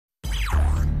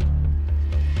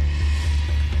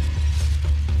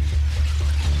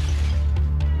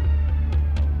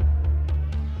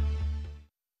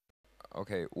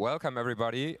Okay, welcome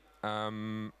everybody.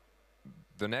 The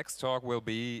next talk will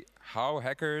be how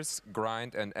hackers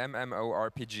grind an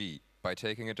MMORPG by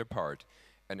taking it apart,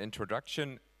 an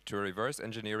introduction to reverse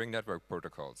engineering network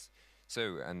protocols.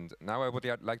 So, and now I would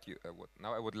like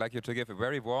you to give a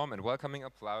very warm and welcoming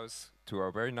applause to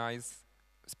our very nice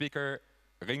speaker,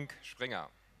 Rink Springer.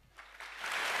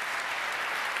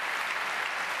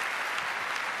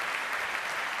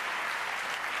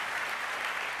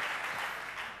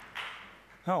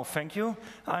 Oh, thank you.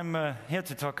 I'm here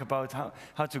to talk about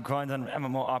how to grind an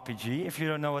MMORPG. If you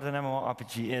don't know what an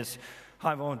MMORPG is,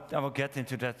 I will get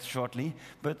into that shortly.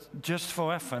 But just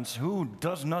for reference, who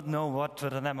does not know what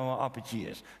an MMORPG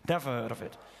is? Never heard of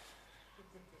it.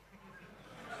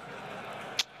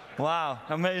 Wow,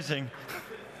 amazing.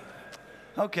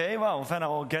 Okay, well, then I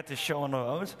will get this show on the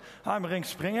road. I'm Rink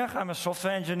Springer, I'm a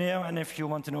software engineer, and if you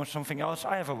want to know something else,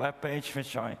 I have a web page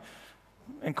which I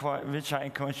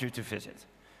encourage you to visit.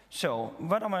 So,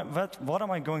 what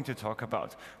am I going to talk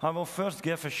about? I will first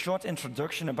give a short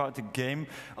introduction about the game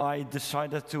I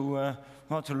decided to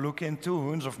look into,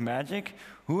 Runes of Magic.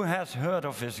 Who has heard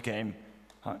of this game?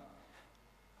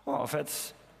 Well,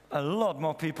 that's a lot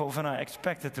more people than I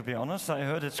expected, to be honest. I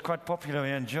heard it's quite popular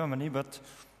here in Germany, but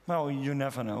well, you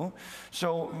never know.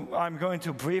 So I'm going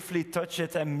to briefly touch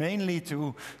it, and mainly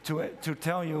to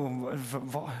tell you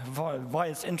why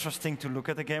it's interesting to look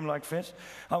at a game like this.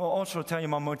 I will also tell you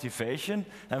my motivation,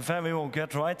 and then we will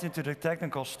get right into the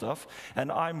technical stuff.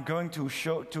 And I'm going to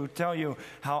tell you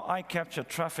how I captured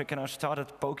traffic, and I started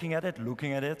poking at it,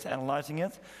 looking at it, analyzing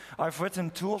it. I've written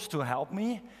tools to help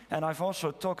me, and I've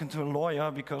also talked to a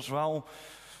lawyer because, well,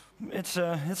 it's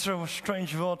a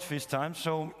strange world these times.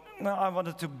 So I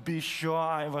wanted to be sure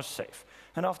I was safe.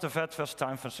 And after that, was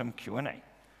time for some Q&A.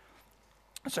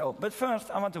 So, but first,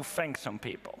 I want to thank some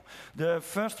people. The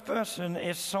first person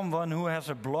is someone who has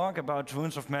a blog about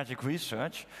Runes of Magic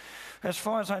research. As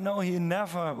far as I know, he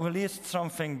never released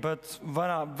something, but when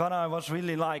I was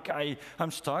really like, I'm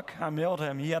stuck, I mailed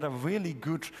him. He had a really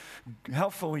good,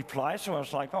 helpful reply, so I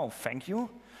was like, oh, thank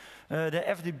you. The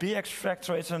FDB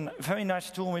extractor is a very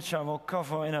nice tool which I will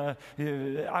cover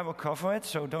I will cover it,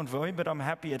 so don't worry, but I'm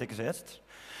happy it exists.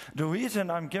 The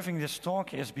reason I'm giving this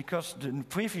talk is because the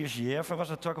previous year there was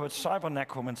a talk about cyber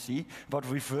necromancy, about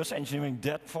reverse engineering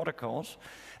dead protocols.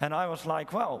 And I was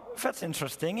like, well, that's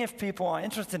interesting. If people are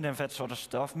interested in that sort of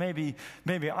stuff, maybe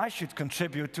I should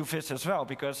contribute to this as well,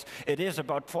 because it is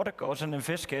about protocols, and in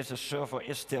this case, the server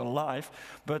is still live.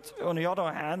 But on the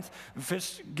other hand,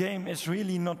 this game is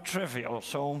really not trivial.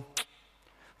 So,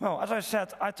 well, as I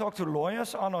said, I talked to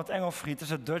lawyers. Arnold Engelfried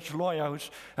is a Dutch lawyer who's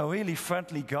a really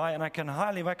friendly guy, and I can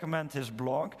highly recommend his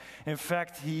blog. In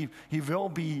fact, he will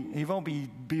be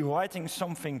writing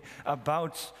something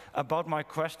about my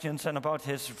questions and about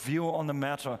his view on the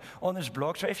matter on his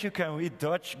blog. So if you can read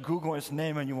Dutch, Google his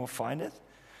name and you will find it.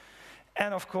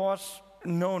 And of course,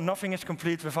 no, nothing is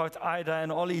complete without IDA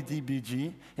and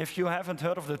OllyDBG. If you haven't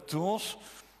heard of the tools,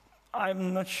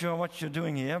 I'm not sure what you're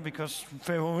doing here, because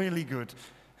they were really good.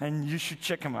 And you should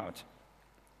check them out.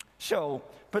 So,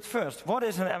 but first, what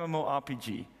is an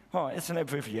MMORPG? Well, it's an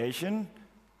abbreviation,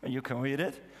 and you can read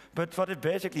it. But what it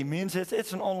basically means is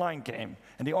it's an online game.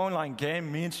 And the online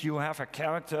game means you have a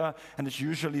character, and it's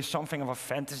usually something of a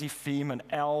fantasy theme, an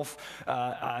elf,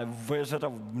 a wizard, or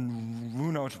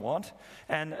who knows what.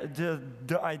 And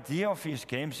the idea of these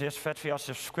games is that they are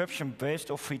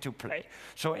subscription-based or free-to-play.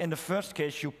 So in the first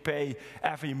case, you pay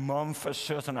every month a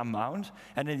certain amount,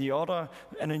 and in the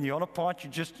other part,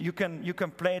 you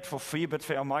can play it for free, but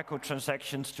there are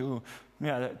microtransactions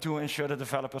to ensure the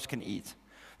developers can eat.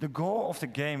 The goal of the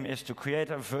game is to create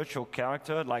a virtual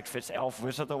character, like this elf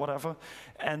wizard or whatever,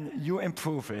 and you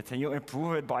improve it. And you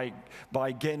improve it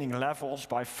by gaining levels,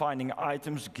 by finding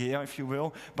items, gear, if you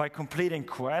will, by completing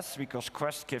quests, because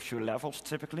quests give you levels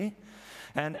typically.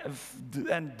 And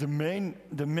the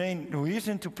main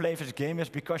reason to play this game is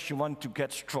because you want to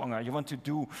get stronger. You want to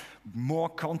do more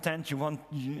content. You want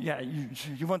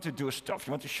to do stuff.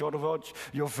 You want to show the world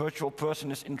your virtual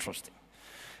person is interesting.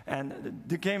 And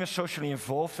the game is socially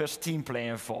involved, there's team play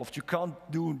involved. You can't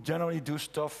generally do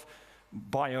stuff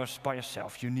by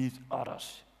yourself. You need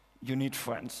others. You need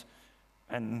friends.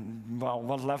 And well,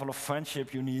 what level of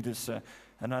friendship you need is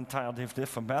an entirely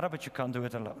different matter, but you can't do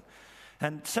it alone.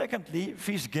 And secondly,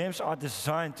 these games are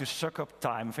designed to suck up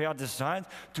time. They are designed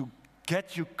to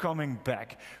get you coming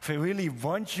back. They really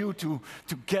want you to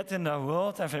get in the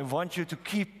world, and they want you to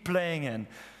keep playing in.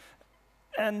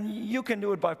 And you can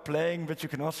do it by playing, but you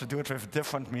can also do it with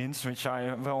different means, which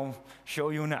I will show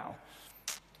you now.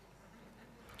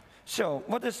 So,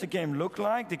 what does the game look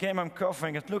like? The game I'm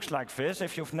covering, it looks like this.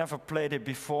 If you've never played it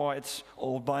before, it's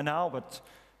old by now, but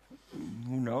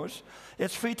who knows?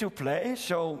 It's free to play,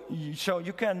 so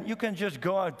you can just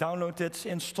go out, download it,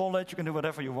 install it. You can do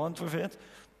whatever you want with it.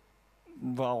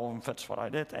 Well, that's what I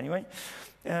did anyway.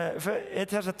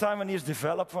 It has a Taiwanese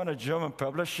developer and a German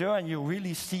publisher, and you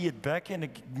really see it back in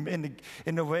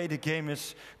the way the game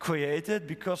is created,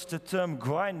 because the term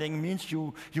grinding means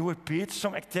you repeat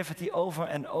some activity over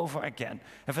and over again.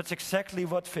 And that's exactly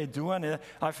what they do, and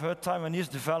I've heard Taiwanese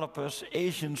developers,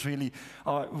 Asians really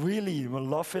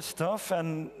love this stuff,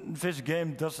 and this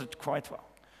game does it quite well.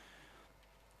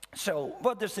 So,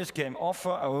 what does this game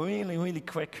offer? A really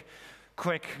quick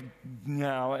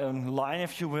line,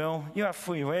 if you will. You have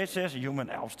 3 races: human,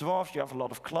 elves, dwarves. You have a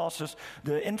lot of classes.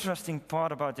 The interesting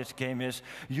part about this game is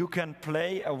you can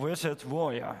play a wizard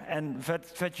warrior, and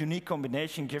that unique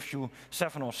combination gives you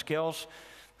several skills.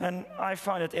 And I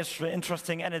find it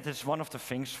interesting, and it is one of the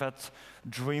things that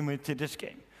drew me to this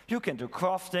game. You can do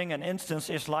crafting. An instance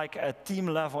is like a team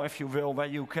level, if you will, where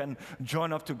you can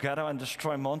join up together and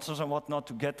destroy monsters and whatnot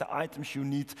to get the items you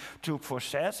need to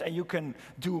process. And you can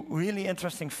do really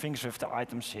interesting things with the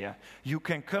items here. You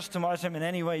can customize them in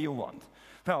any way you want.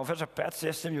 Well, there's a pet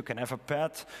system. You can have a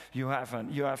pet. You have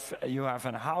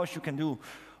a house. You can do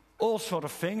all sort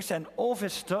of things, and all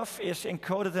this stuff is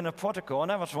encoded in a protocol.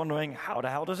 And I was wondering, how the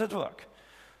hell does it work?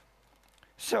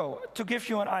 So, to give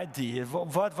you an idea,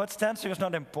 what stands here is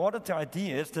not important. The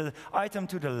idea is the item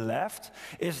to the left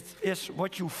is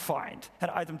what you find, and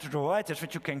the item to the right is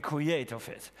what you can create of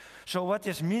it. So what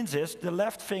this means is, the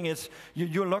left thing is,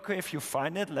 you're lucky if you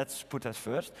find it, let's put that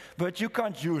first, but you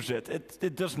can't use it.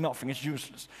 It does nothing, it's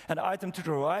useless. And the item to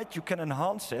the right, you can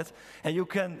enhance it,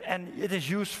 and it is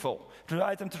useful. The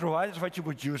item to the right is what you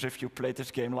would use if you played this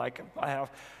game like I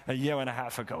have a year and a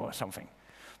half ago or something.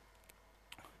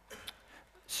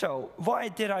 So, why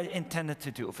did I intend to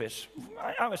do this?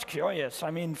 I was curious.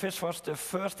 I mean, this was the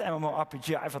first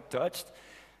MMORPG I ever touched.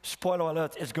 Spoiler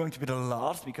alert, it's going to be the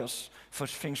last, because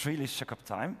those things really suck up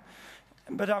time.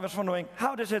 But I was wondering,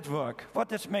 how does it work? What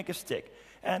does make it stick?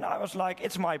 And I was like,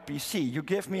 it's my PC. You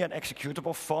give me an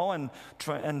executable file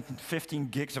and 15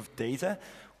 gigs of data.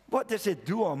 What does it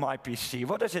do on my PC?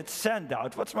 What does it send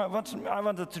out? I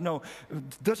wanted to know,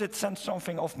 does it send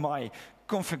something of my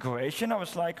configuration? I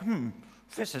was like,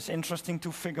 this is interesting to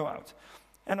figure out.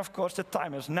 And of course, the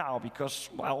time is now, because,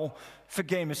 well, the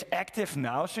game is active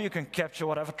now, so you can capture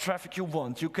whatever traffic you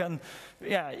want. You can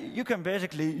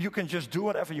just do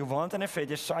whatever you want, and if they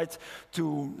decide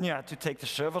to take the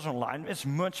servers online, it's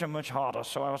much harder.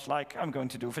 So I was like, I'm going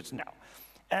to do this now.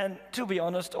 And to be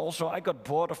honest, also, I got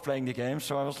bored of playing the game,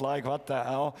 so I was like, what the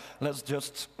hell? Let's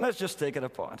just take it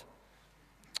apart.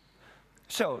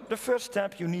 So the first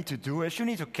step you need to do is you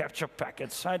need to capture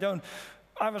packets.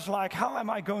 I was like, how am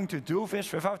I going to do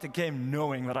this without the game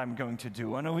knowing what I'm going to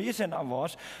do? And the reason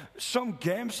some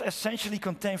games essentially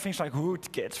contain things like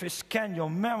rootkits. They scan your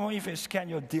memory, they scan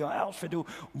your DLLs, they do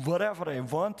whatever they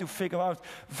want to figure out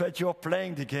that you're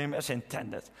playing the game as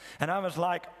intended. And I was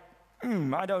like,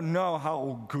 I don't know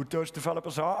how good those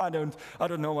developers are. I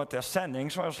don't know what they're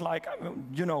sending. So I was like,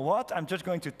 you know what? I'm just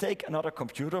going to take another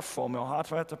computer, formal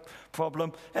hardware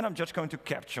problem, and I'm just going to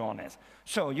capture on it.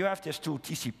 So you have this tool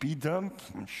TCP dump.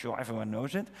 I'm sure everyone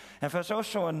knows it. And there's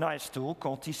also a nice tool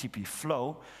called TCP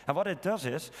flow. And what it does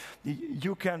is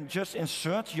you can just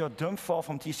insert your dump file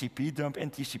from TCP dump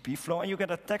in TCP flow, and you get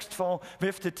a text file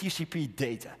with the TCP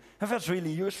data. And that's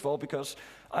really useful, because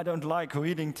I don't like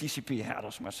reading TCP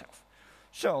headers myself.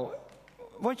 So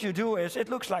what you do is, it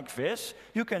looks like this.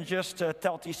 You can just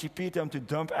tell TCP dump to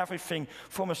dump everything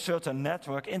from a certain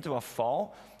network into a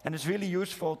file. And it's really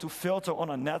useful to filter on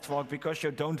a network, because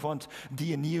you don't want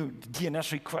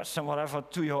DNS requests and whatever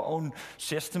to your own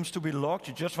systems to be logged.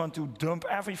 You just want to dump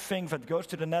everything that goes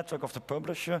to the network of the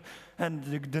publisher. And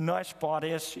the nice part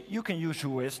is, you can use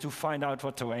whois to find out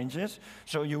what the range is.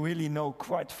 So you really know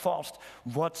quite fast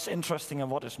what's interesting and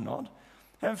what is not.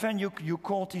 And then you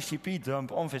call TCP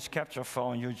dump on this capture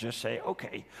file, and you just say,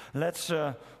 okay, let's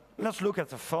look at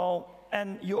the file,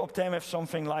 and you obtain with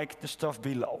something like the stuff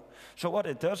below. So what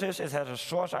it does is, it has a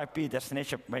source IP,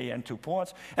 destination IP, and 2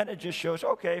 ports, and it just shows,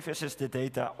 okay, this is the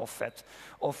data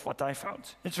of what I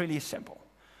found. It's really simple.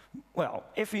 Well,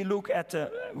 if we look at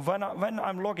when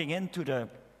I'm logging into the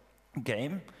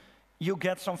game, you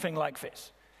get something like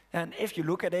this. And if you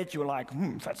look at it, you're like,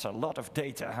 that's a lot of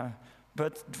data, huh?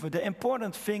 But the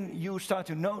important thing I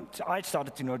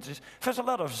started to notice, there's a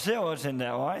lot of zeros in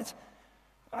there, right?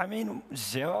 I mean,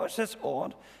 zeros, that's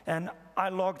odd. And I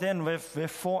logged in with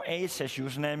 4 A's as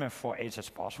username and 4 A's as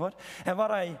password. And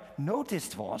what I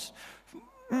noticed was,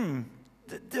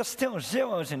 there's still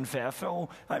zeros in there, so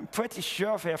I'm pretty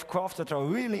sure they have crafted a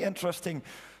really interesting,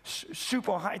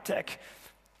 super high-tech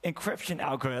encryption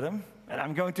algorithm, and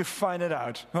I'm going to find it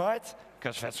out, right?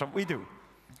 Because that's what we do.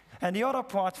 And the other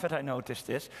part that I noticed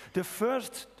is the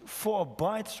first 4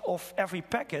 bytes of every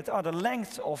packet are the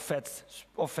length of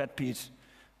that piece.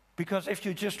 Because if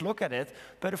you just look at it,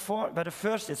 by the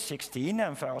first it's 16,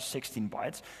 and there are 16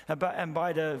 bytes, and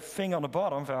by the thing on the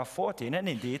bottom there are 14, and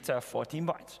indeed there are 14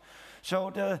 bytes.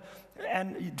 So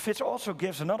and this also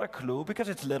gives another clue because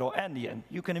it's little endian.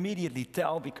 You can immediately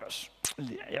tell because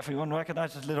everyone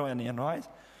recognizes little endian, right?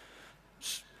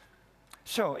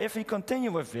 So if we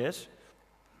continue with this,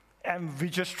 and we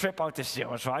just strip out the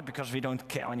zeros, right? Because we don't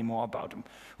care anymore about them.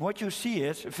 What you see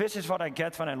is, this is what I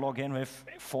get when I log in with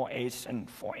 4 A's and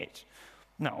 4 A's.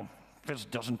 Now, this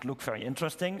doesn't look very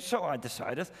interesting, so I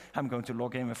decided I'm going to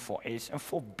log in with 4 A's and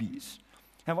 4 B's.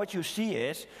 And what you see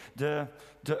is, the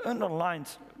underlined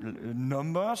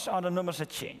numbers are the numbers that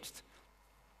changed.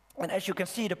 And as you can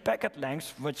see, the packet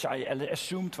lengths, which I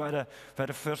assumed were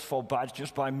the first 4 bytes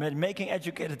just by making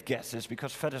educated guesses,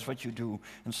 because that is what you do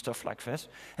and stuff like this.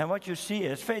 And what you see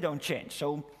is they don't change,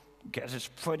 so guess it's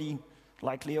pretty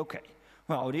likely okay.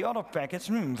 Well, the other packets,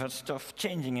 there's stuff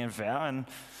changing in there, and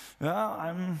well,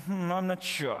 I'm not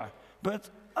sure. But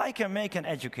I can make an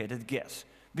educated guess,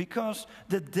 because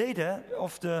the data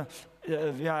of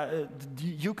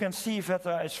you can see that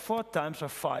there is 4 times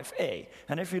of 5a.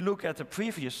 And if you look at the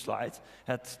previous slide,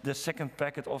 at the second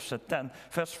packet offset 10,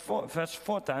 that's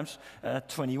 4 times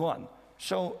 21.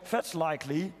 So that's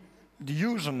likely the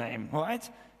username, right?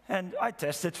 And I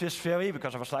tested this theory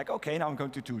because I was like, okay, now I'm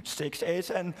going to do 6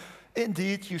 A's, and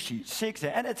indeed you see 6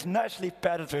 A, and it's nicely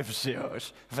padded with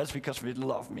zeros. That's because they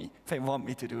love me. They want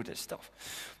me to do this stuff.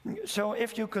 So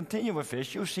if you continue with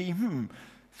this, you see,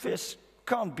 this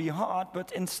can't be hard,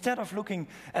 but instead of looking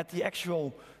at the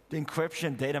actual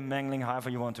encryption, data mangling, however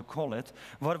you want to call it,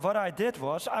 what I did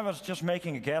was, I was just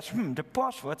making a guess, the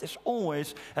password is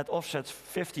always at offsets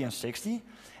 50 and 60,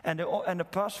 and the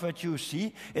password you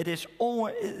see,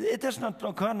 it does not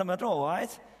look random at all,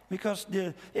 right? Because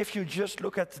if you just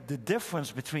look at the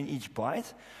difference between each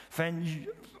byte, then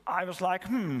I was like,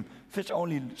 if it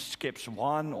only skips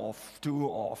 1 or 2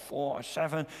 or 4 or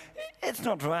 7, it's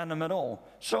not random at all.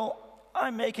 So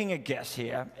I'm making a guess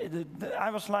here. I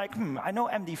was like, I know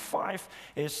MD5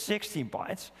 is 60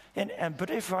 bytes, but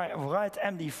if I write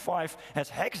MD5 as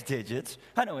hex digits,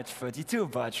 I know it's 32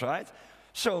 bytes, right?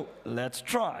 So let's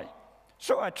try.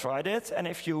 So I tried it, and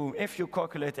if you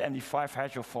calculate the MD5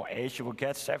 hash of 4 A's, you will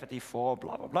get 74,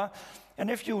 blah, blah, blah. And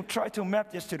if you try to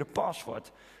map this to the password,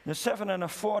 the 7 and a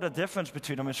 4, the difference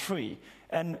between them is 3.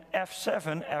 And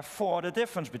F7, F4, the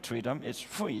difference between them is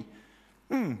 3.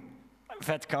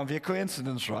 That can't be a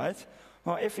coincidence, right?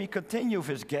 Well, if we continue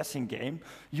this guessing game,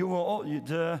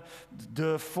 the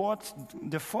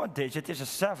fourth digit is a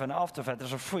 7. After that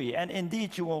is a 3, and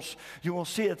indeed you will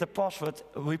see that the password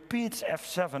repeats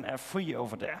F7, F3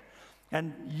 over there,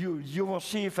 and you will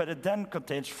see that it then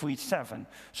contains 3, 7.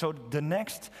 So the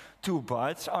next 2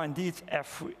 bytes are indeed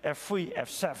F3,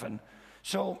 F7.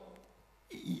 So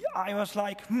I was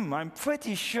like, I'm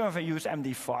pretty sure they use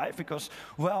MD5 because,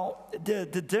 well, the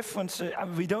difference,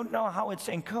 we don't know how it's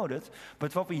encoded,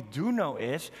 but what we do know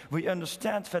is we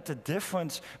understand that the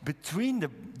difference between the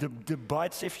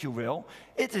bytes, if you will,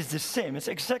 it is the same. It's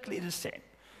exactly the same.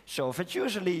 So that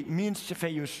usually means if they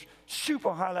use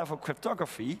super high-level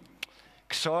cryptography,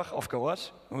 XOR, of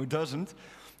course, who doesn't?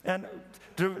 And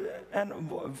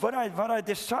what I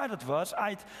decided was,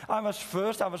 I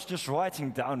was just writing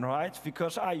down, right?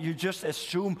 Because you just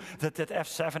assume that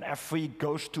F7, F3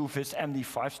 goes to this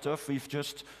MD5 stuff. We've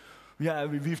just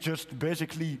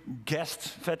basically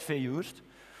guessed that they used.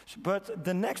 But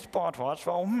the next part was,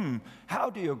 well,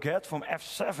 how do you get from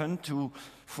F7 to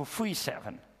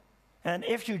 3.7? And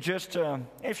if you just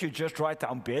write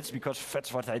down bits, because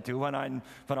that's what I do when I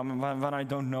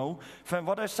don't know, then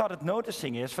what I started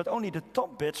noticing is that only the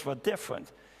top bits were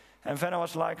different. And then I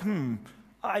was like,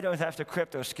 I don't have the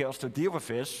crypto skills to deal with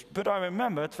this, but I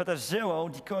remembered that a 0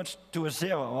 decodes to a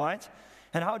 0, right?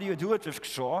 And how do you do it with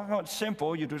XOR? Well, it's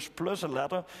simple. You just plus a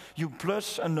letter, you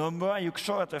plus a number, and you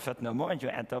XOR it with that number, and you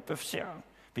end up with 0,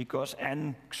 because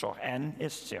n XOR n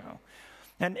is 0.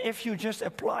 And if you just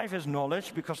apply this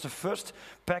knowledge, because the first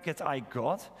packet I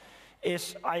got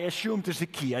is, I assumed is a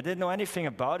key. I didn't know anything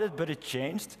about it, but it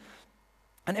changed.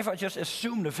 And if I just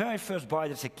assume the very first byte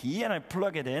is a key, and I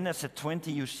plug it in as a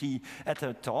 20 you see at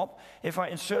the top, if I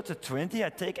insert the 20, I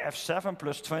take F7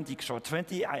 plus 20 XOR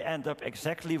 20, I end up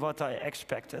exactly what I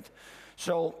expected.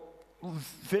 So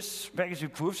this basically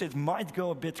proves it might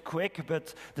go a bit quick,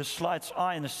 but the slides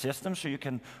are in the system, so you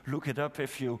can look it up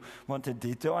if you want the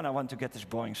detail, and I want to get this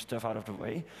boring stuff out of the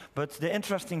way. But the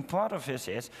interesting part of this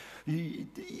is,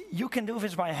 you can do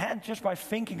this by hand just by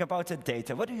thinking about the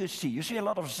data. What do you see? You see a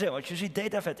lot of zeros. You see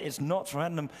data that is not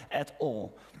random at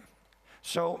all.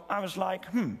 So I was like,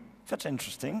 that's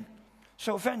interesting.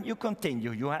 So then you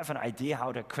continue. You have an idea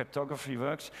how the cryptography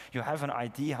works. You have an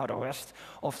idea how the rest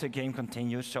of the game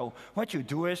continues. So what you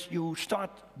do is you start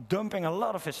dumping a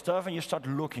lot of this stuff and you start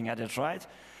looking at it, right?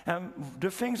 The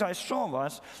things I saw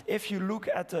was, if you look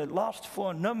at the last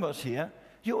 4 numbers here,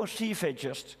 you will see they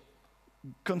just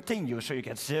continue. So you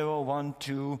get 0, 1,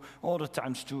 2, all the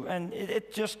times 2, and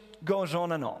it just goes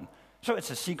on and on. So it's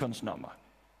a sequence number,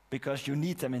 because you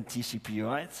need them in TCP,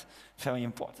 right? Very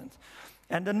important.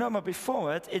 And the number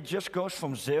before it, it just goes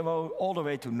from 0 all the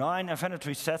way to 9, and then it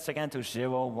resets again to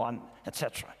 0, 1,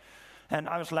 etc. And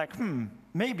I was like,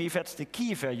 maybe that's the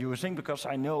key they're using, because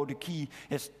I know the key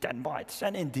is 10 bytes.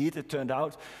 And indeed, it turned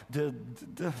out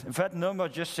that number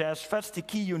just says, that's the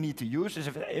key you need to use. Is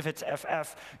if it's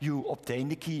FF, you obtain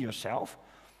the key yourself.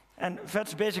 And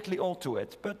that's basically all to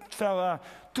it. But there were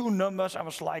 2 numbers, I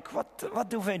was like, what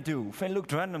do? They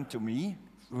looked random to me,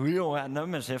 real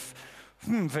random, as if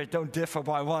they don't differ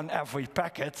by 1 every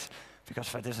packet,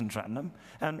 because that isn't random.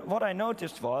 And what I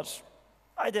noticed was,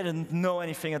 I didn't know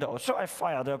anything at all. So I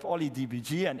fired up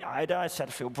OllyDBG and IDA, I set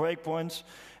a few breakpoints,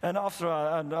 and after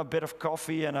a bit of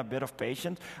coffee and a bit of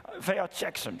patience, they are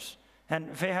checksums.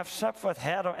 And they have separate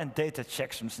header and data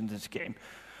checksums in this game.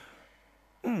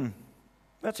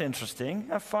 That's interesting.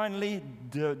 And finally,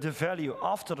 the value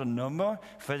after the number,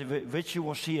 which you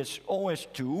will see is always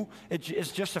 2.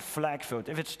 It's just a flag field.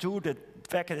 If it's 2, the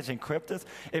packet is encrypted.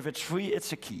 If it's 3,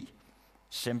 it's a key.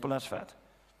 Simple as that.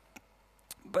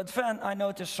 But then I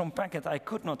noticed some packet I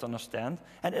could not understand,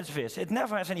 and it's this. It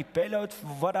never has any payload.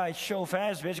 What I show there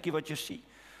is basically what you see.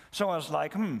 So I was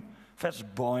like, that's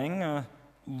boring.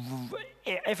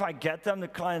 If I get them, the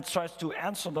client tries to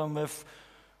answer them with,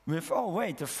 oh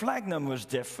wait, the flag number is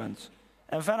different.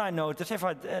 And then I noticed,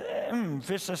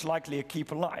 this is likely a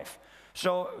keep alive.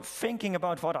 So thinking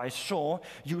about what I saw,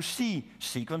 you see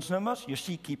sequence numbers, you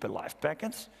see keep alive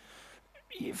packets.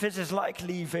 This is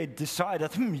likely they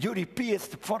decided, UDP is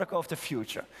the protocol of the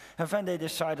future. And then they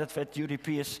decided that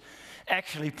UDP is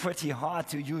actually pretty hard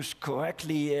to use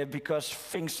correctly because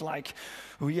things like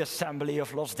reassembly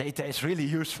of lost data is really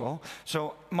useful.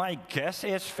 So my guess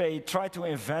is they tried to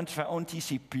invent their own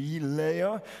TCP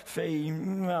layer.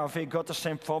 They got the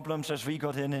same problems as we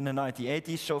got in the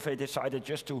 1980s, so they decided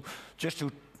just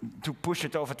to push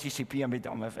it over TCP and be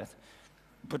done with it.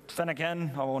 But then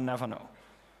again, I will never know.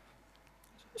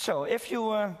 So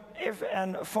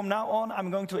and from now on,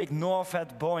 I'm going to ignore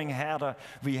that boring header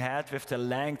we had with the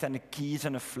length and the keys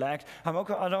and the flags. I'm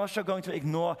also going to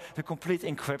ignore the complete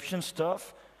encryption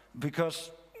stuff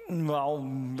because, well,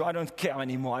 I don't care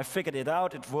anymore. I figured it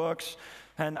out, it works,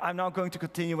 and I'm now going to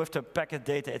continue with the packet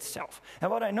data itself. And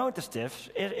what I noticed is,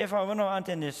 if I run around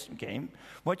in this game,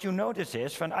 what you notice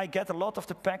is when I get a lot of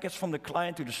the packets from the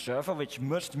client to the server, which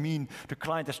must mean the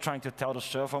client is trying to tell the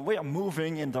server, we are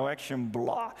moving in direction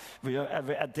blah, we are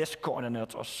at this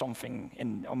coordinate or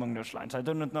something among those lines. I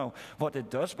do not know what it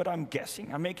does, but I'm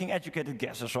guessing. I'm making educated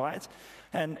guesses, right?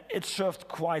 And it served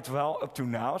quite well up to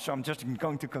now, so I'm just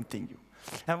going to continue.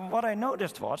 And what I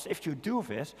noticed was, if you do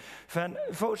this, then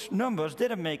those numbers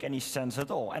didn't make any sense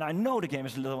at all. And I know the game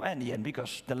is a little endian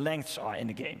because the lengths are in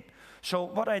the game. So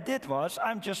what I did was,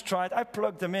 I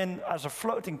plugged them in as a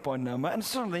floating point number, and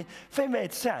suddenly they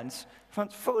made sense.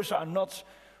 But those are not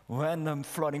random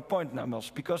floating point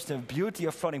numbers, because the beauty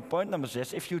of floating point numbers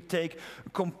is if you take a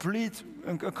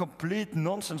complete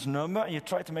nonsense number and you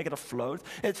try to make it a float,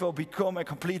 it will become a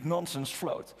complete nonsense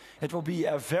float. It will be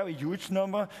a very huge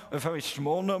number, a very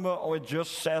small number, or it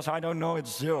just says, I don't know,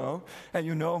 it's 0, and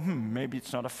you know, maybe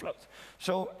it's not a float.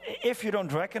 So if you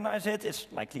don't recognize it, it's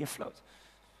likely a float.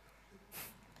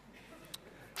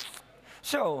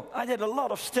 So I did a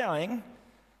lot of staring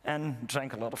and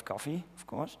drank a lot of coffee, of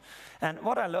course. And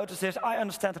what I noticed is I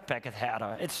understand the packet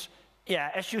header.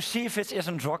 As you see, this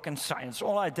isn't rocket science.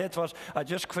 All I did was I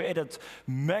just created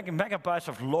megabytes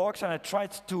of logs, and I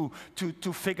tried to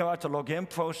figure out the login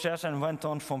process and went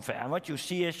on from there. And what you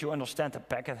see is you understand the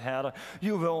packet header.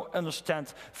 You will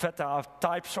understand that there are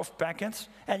types of packets,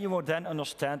 and you will then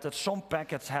understand that some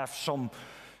packets have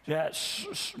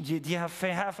they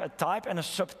have a type and a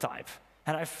subtype.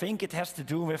 And I think it has to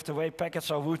do with the way packets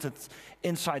are routed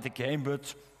inside the game,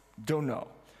 but don't know.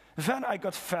 Then I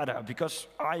got fed up, because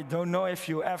I don't know if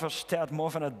you ever stared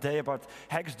more than a day about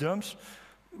hex dumps,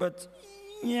 but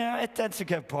yeah, it tends to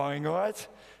get boring, right?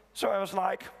 So I was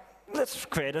like, let's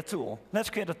create a tool. Let's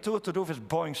create a tool to do this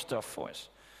boring stuff for us.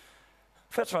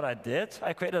 That's what I did.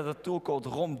 I created a tool called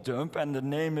ROM dump, and the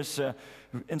name is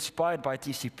inspired by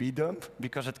TCP dump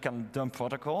because it can dump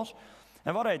protocols.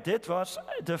 And what I did was,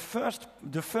 the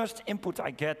first input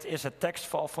I get is a text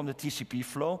file from the TCP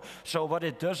flow. So what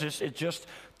it does is it just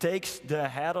takes the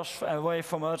headers away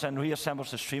from us and reassembles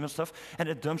the stream and stuff, and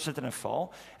it dumps it in a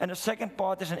file. And the second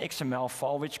part is an XML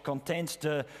file which contains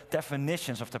the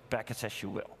definitions of the packets, as you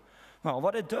will. Well,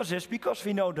 what it does is, because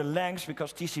we know the lengths,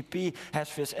 because TCP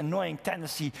has this annoying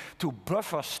tendency to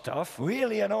buffer stuff,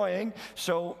 really annoying,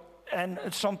 and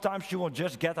sometimes you will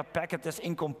just get a packet that's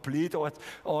incomplete, or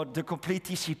the complete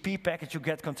TCP packet you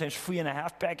get contains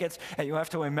 3.5 packets, and you have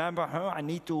to remember, I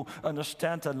need to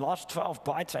understand the last 12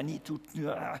 bytes,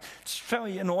 it's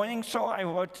very annoying, so I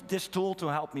wrote this tool to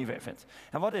help me with it.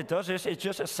 And what it does is, it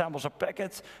just assembles a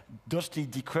packet, does the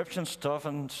decryption stuff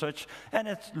and such, and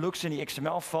it looks in the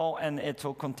XML file, and it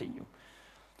will continue.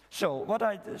 So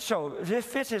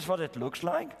this is what it looks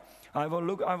like. I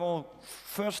will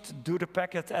first do the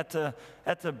packet at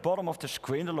the bottom of the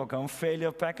screen, the logon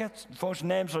failure packet. Those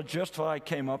names are just what I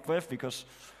came up with because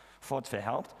I thought they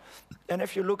helped. And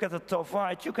if you look at the top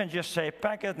right, you can just say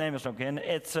packet name is login.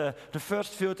 It's the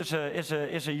first field is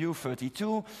a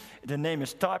U32. The name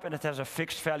is type, and it has a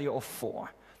fixed value of 4.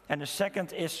 And the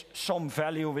second is some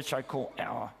value which I call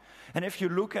error. And if you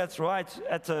look at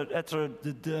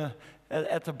the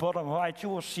bottom right, you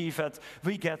will see that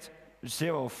we get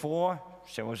 04,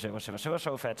 0000,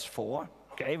 so that's 4,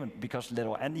 okay, because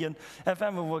little endian, and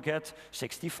then we will get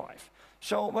 65.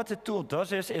 So what the tool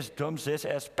does is dumps this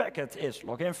as packet is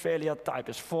login failure, type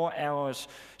is 4, error is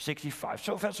 65.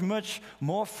 So that's much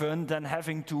more fun than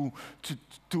having to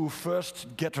first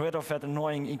get rid of that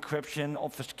annoying encryption,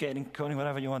 obfuscating, coding,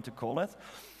 whatever you want to call it.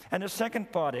 And the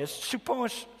second part is,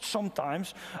 suppose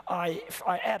sometimes I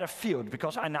add a field,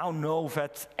 because I now know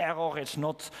that error is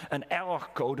not an error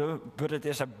code, but it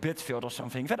is a bit field or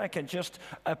something. Then I can just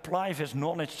apply this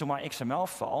knowledge to my XML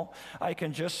file. I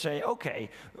can just say, okay,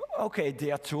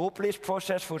 dear tool, please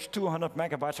process those 200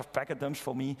 megabytes of packet dumps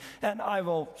for me, and I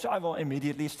will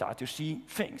immediately start to see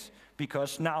things,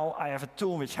 because now I have a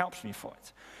tool which helps me for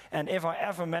it. And if I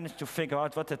ever manage to figure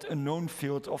out what that unknown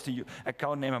field of the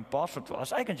account name and password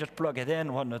was, I can just plug it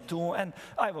in, run the tool, and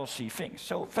I will see things.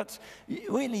 So that's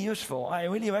really useful. I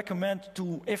really recommend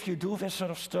if you do this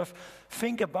sort of stuff,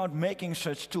 think about making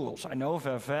such tools. I know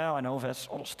they're there, I know there's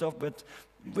other stuff, but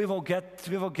we will get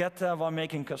there while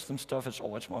making custom stuff. It's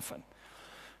always more fun.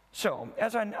 So,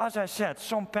 as I said,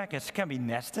 some packets can be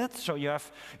nested. So you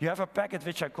have a packet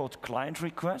which I called client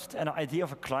request. And the idea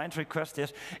of a client request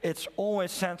is it's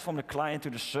always sent from the client to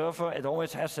the server. It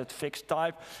always has that fixed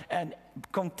type. And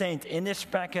contained in this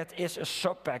packet is a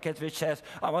sub-packet which says,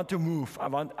 I want to move. I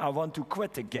want to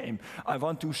quit the game. I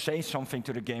want to say something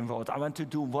to the game world. I want to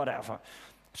do whatever.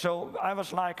 So I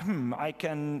was like, I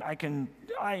can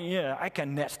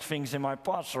nest things in my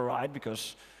parser, right?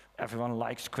 Because everyone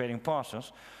likes creating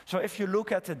parsers. So if you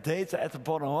look at the data at the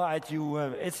bottom right,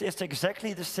 it's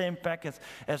exactly the same packet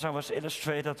as I was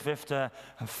illustrated with the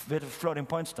floating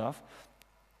point stuff.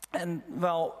 And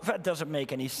well, that doesn't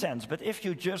make any sense. But if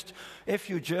you just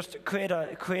create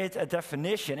a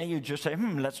definition and you just say,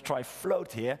 let's try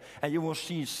float here, and you will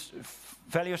see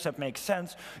values that make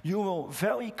sense, you will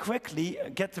very quickly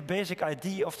get the basic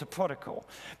ID of the protocol.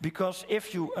 Because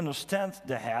if you understand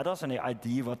the headers and the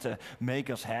ID what the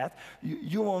makers had,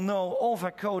 you will know all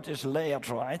the code is layered,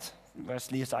 right?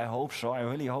 At least I hope so. I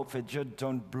really hope they just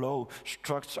don't blow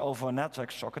structs over a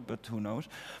network socket, but who knows.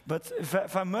 But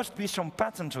there must be some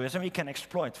pattern to it, and we can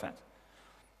exploit that.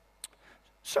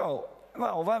 So,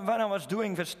 well, when I was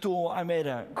doing this tool, I made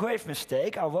a grave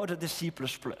mistake. I wrote it in C++.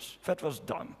 That was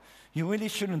dumb. You really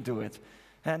shouldn't do it.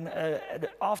 And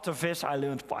after this, I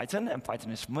learned Python, and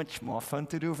Python is much more fun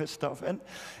to do this stuff.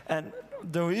 And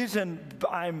the reason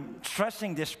I'm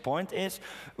stressing this point is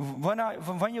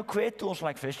when you create tools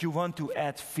like this, you want to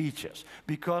add features.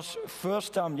 Because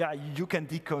first, you can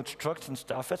decode structs and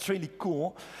stuff. That's really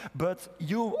cool. But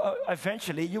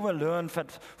eventually, you will learn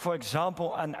that, for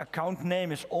example, an account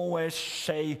name is always,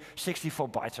 say, 64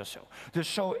 bytes or so.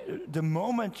 So the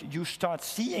moment you start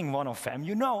seeing one of them,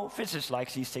 you know this is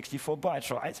like these 64 bytes,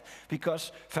 right?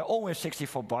 Because they're always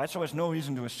 64 bytes, so there's no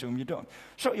reason to assume you don't.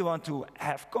 So you want to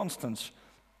have constants.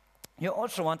 You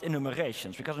also want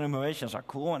enumerations, because enumerations are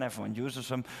cool and everyone uses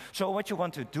them. So what you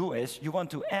want to do is you want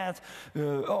to add,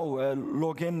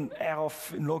 login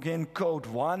code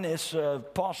 1 is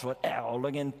password error,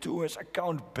 login 2 is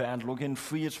account banned, login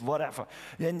 3 is whatever.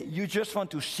 Then you just want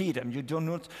to see them. You do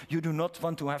not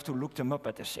want to have to look them up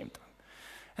at the same time.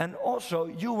 And also,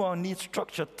 you will need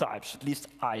structured types, at least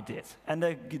I did. And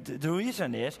the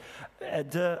reason is,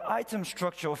 the item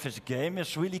structure of this game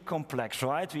is really complex,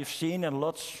 right? We've seen and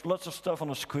lots of stuff on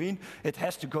the screen. It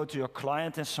has to go to your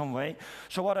client in some way.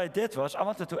 So what I did was, I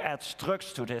wanted to add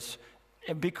structs to this,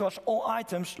 because all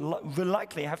items will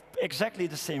likely have exactly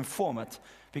the same format.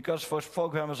 Because most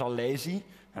programmers are lazy,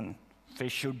 and they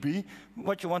should be.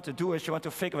 What you want to do is you want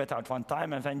to figure it out one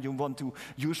time, and then you want to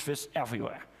use this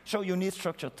everywhere. So you need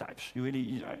structured types.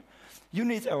 You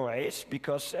need arrays,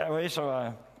 because arrays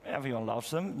are everyone loves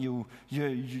them. You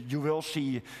will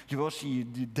see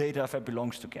the data that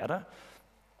belongs together.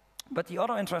 But the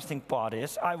other interesting part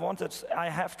is I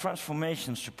have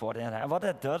transformation support in there. What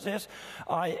that does is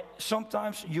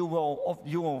sometimes you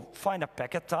will find a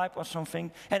packet type or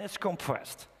something, and it's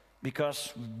compressed.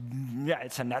 Because, yeah,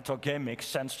 it's a network game, makes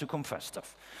sense to compress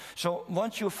stuff. So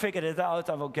once you figured it out,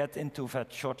 I will get into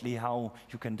that shortly, how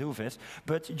you can do this.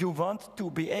 But you want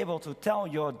to be able to tell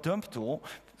your dump tool,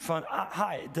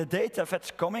 hi, the data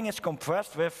that's coming is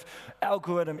compressed with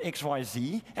algorithm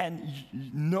XYZ, and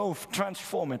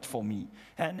transform it for me.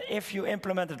 And if you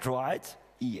implement it right,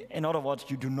 in other words,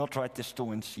 you do not write this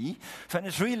tool in C, then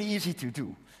it's really easy to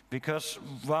do. Because,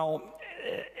 well,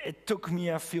 it took me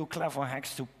a few clever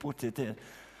hacks to put it in.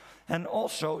 And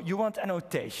also, you want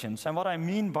annotations. And what I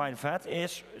mean by that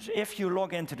is, if you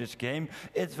log into this game,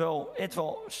 it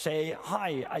will say,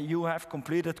 hi, you have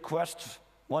completed quest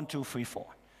 1, 2, 3, 4.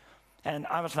 And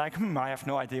I was like, I have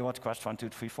no idea what quest 1, 2,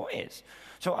 3, 4 is.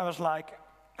 So I was like,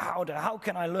 how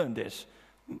can I learn this?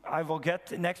 I will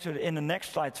get next to it in the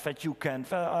next slide that you can.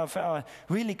 There are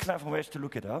really clever ways to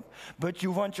look it up. But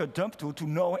you want your dump tool to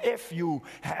know if you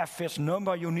have this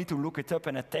number, you need to look it up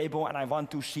in a table, and I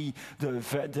want to see the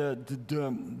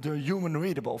human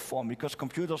readable form, because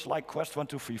computers like quest 1,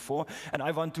 2, 3, 4, and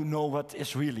I want to know what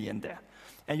is really in there.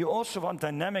 And you also want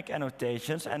dynamic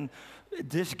annotations, and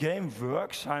this game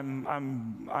works.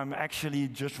 I'm actually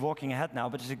just walking ahead now,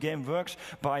 but this game works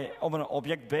on an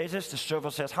object basis. The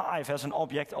server says, hi, there's an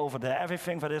object over there.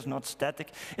 Everything that is not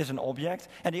static is an object,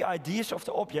 and the IDs of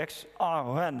the objects are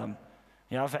random.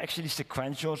 Yeah, they're actually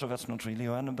sequential, so that's not really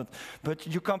random, but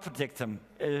you can't predict them.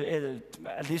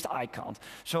 At least I can't.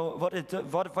 So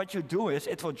what you do is,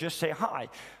 it will just say, hi,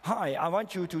 I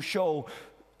want you to show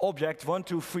object 1,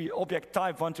 2, 3, object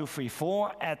type 1, 2, 3,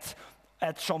 4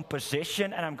 at some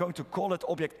position, and I'm going to call it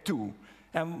object 2.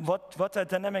 And what a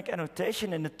dynamic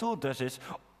annotation in the tool does is,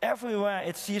 everywhere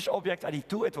it sees object ID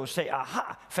 2, it will say,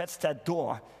 aha, that's that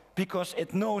door, because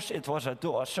it knows it was a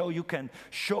door, so you can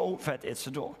show that it's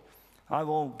a door. I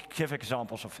will give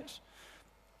examples of this.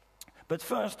 But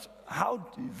first,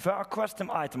 there are custom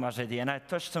items already, and I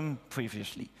touched them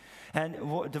previously. And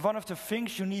one of the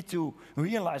things you need to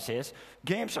realize is,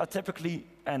 games are typically,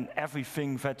 and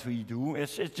everything that we do,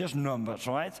 it's just numbers,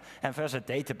 right? And there's a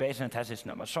database and it has its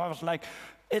numbers. So I was like,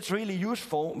 it's really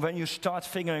useful when you start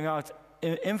figuring out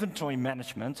inventory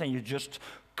management, and you just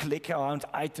click around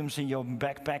items in your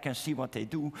backpack and see what they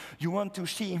do. You want to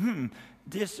see,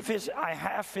 I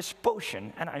have this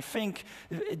potion, and I think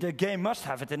the game must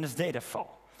have it in its data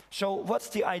file. So what's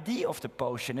the ID of the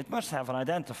potion? It must have an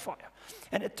identifier.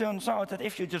 And it turns out that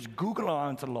if you just Google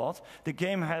around a lot, the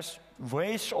game has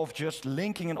ways of just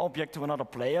linking an object to another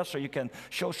player. So you can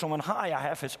show someone, hi, I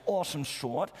have this awesome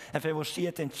sword, and they will see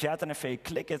it in chat, and if they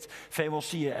click it, they will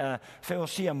see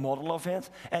a model of it.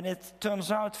 And it turns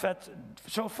out that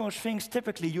those things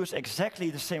typically use exactly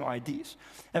the same IDs.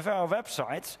 And there are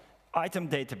websites, item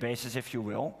databases, if you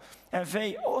will, and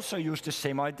they also use the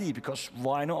same ID, because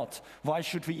why not? Why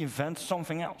should we invent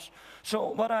something else?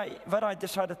 So what I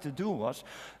decided to do was,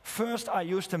 first I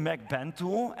used the MacBand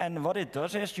tool, and what it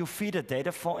does is you feed a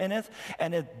data file in it,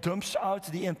 and it dumps out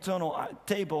the internal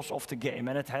tables of the game,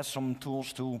 and it has some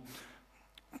tools to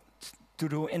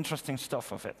do interesting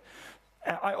stuff with it.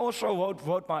 I also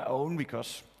wrote my own,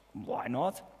 because why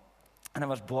not? And I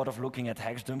was bored of looking at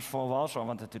hex dumps for a while, so I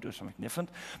wanted to do something different.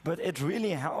 But it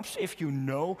really helps if you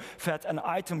know that an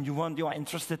item you are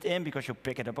interested in, because you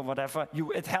pick it up or whatever.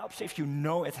 It helps if you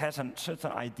know it has a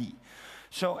certain ID.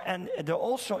 So, and the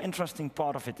also interesting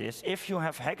part of it is, if you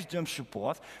have hex dump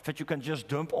support, that you can just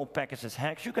dump all packets as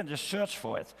hex, you can just search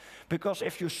for it. Because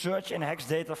if you search in hex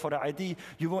data for the ID,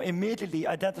 you will immediately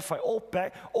identify all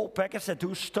packets that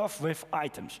do stuff with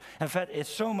items. And that is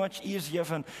so much easier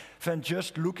than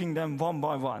just looking them one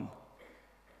by one.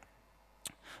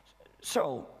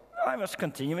 So I was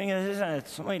continuing this, and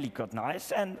it really got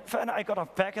nice. And then I got a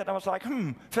packet, I was like,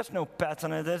 there's no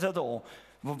pattern in this at all.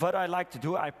 What I like to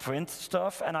do, I print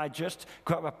stuff, and I just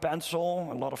grab a pencil,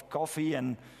 a lot of coffee,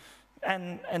 and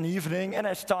an evening, and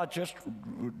I start just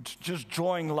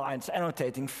drawing lines,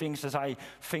 annotating things as I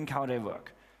think how they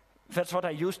work. That's what I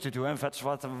used to do, and that's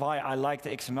why I like the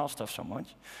XML stuff so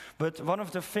much. But one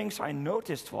of the things I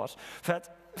noticed was that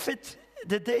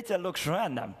the data looks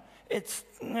random.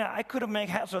 I couldn't make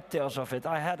heads or tails of it.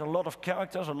 I had a lot of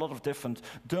characters, a lot of different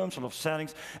terms, a lot of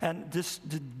settings, and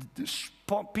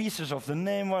the pieces of the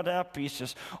name were there,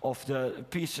 pieces of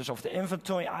the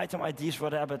inventory item IDs were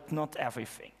there, but not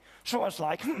everything. So I was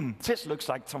like, this looks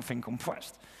like something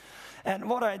compressed. And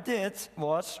what I did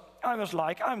was, I was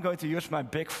like, I'm going to use my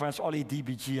big friends Ollie,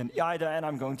 DBG, and IDA, and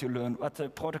I'm going to learn what the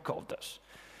protocol does.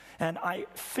 And I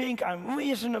think I'm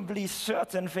reasonably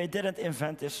certain they didn't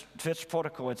invent this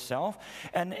protocol itself.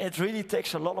 And it really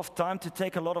takes a lot of time to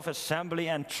take a lot of assembly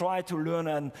and try to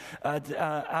learn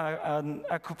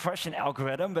a compression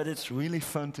algorithm, but it's really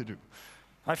fun to do.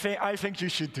 I think you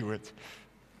should do it.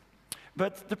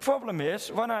 But the problem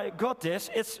is, when I got this,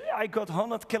 I got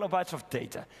 100 kilobytes of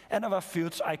data, and there were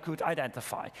fields I could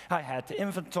identify. I had the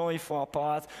inventory for a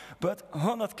part, but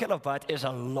 100 kilobytes is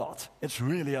a lot. It's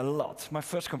really a lot. My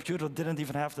first computer didn't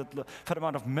even have that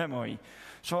amount of memory.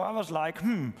 So I was like,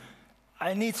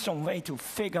 I need some way to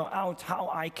figure out how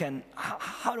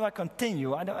do I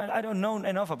continue? I don't know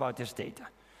enough about this data.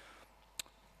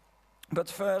 But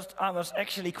first, I was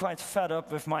actually quite fed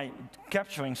up with my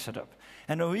capturing setup.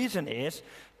 And the reason is,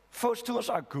 those tools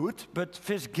are good, but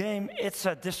this game, it's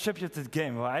a distributed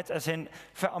game, right? As in,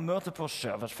 there are multiple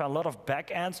servers, there are a lot of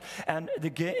backends, and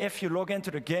if you log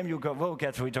into the game, you will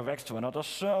get redirected to another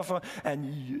server,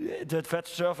 and that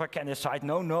server can decide,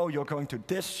 no, you're going to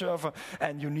this server,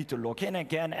 and you need to log in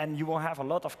again, and you will have a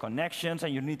lot of connections,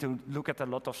 and you need to look at a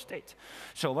lot of state.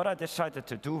 So what I decided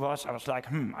to do was, I was like,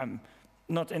 I'm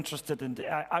not interested in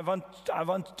I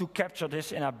want to capture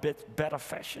this in a bit better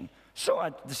fashion. So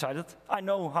I decided, I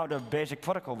know how the basic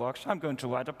protocol works, I'm going to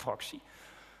write a proxy.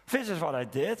 This is what I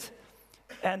did.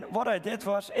 And what I did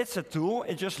was, it's a tool,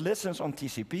 it just listens on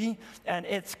TCP, and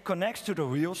it connects to the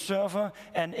real server,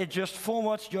 and it just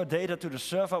forwards your data to the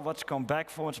server, what's come back,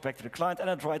 forwards back to the client, and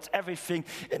it writes everything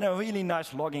in a really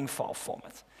nice logging file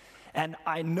format. And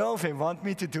I know they want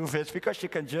me to do this, because you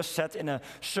can just set in a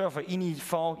server ini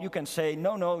file, you can say,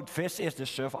 no, this is the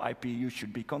server IP you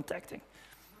should be contacting.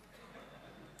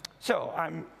 So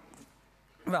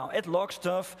it logs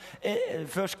stuff,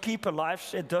 first keep alive,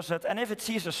 it does it, and if it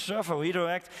sees a server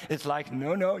redirect, it's like,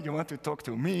 no, you want to talk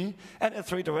to me, and it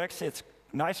redirects it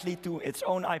nicely to its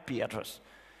own IP address.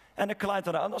 And the client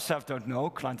on the other side don't know,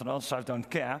 client on the other side don't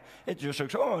care, it just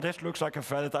looks, this looks like a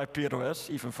valid IP address,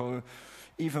 even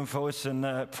though it's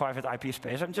in private IP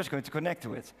space, I'm just going to connect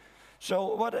to it.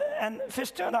 So and this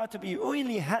turned out to be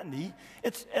really handy.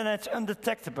 It's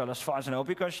undetectable as far as I know,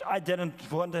 because I didn't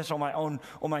run this on my own,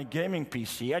 on my gaming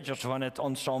PC. I just run it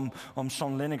on some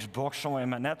Linux box somewhere in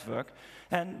my network.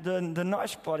 And the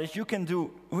nice part is you can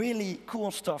do really cool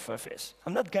stuff with this.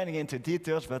 I'm not getting into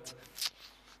details, but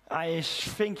I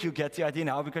think you get the idea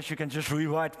now, because you can just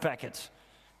rewrite packets.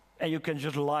 And you can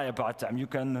just lie about them.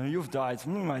 You've died.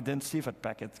 I didn't see that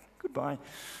packet. Goodbye.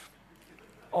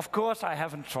 Of course, I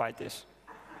haven't tried this.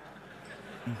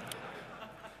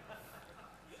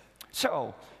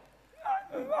 So,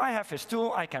 I have this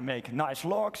tool, I can make nice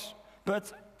logs, but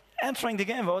entering the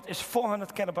game world is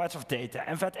 400 kilobytes of data,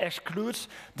 and that excludes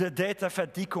the data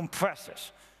that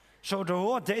decompresses. So the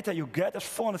raw data you get is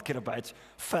 400 kilobytes.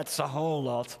 That's a whole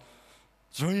lot.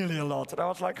 It's really a lot. And I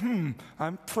was like,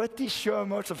 I'm pretty sure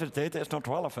most of this data is not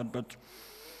relevant, but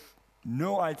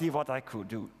no idea what I could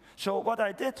do. So what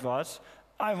I did was,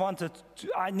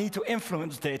 I need to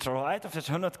influence data, right? Of this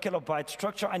 100 kilobyte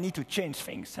structure, I need to change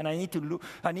things, and I need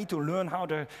to learn how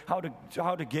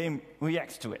the game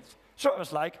reacts to it. So I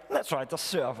was like, let's write a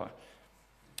server.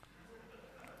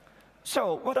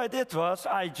 So what I did was,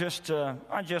 I just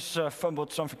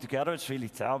fumbled something together. It's really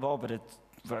terrible, but it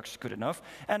works good enough.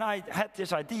 And I had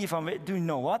this idea from, do you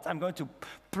know what? I'm going to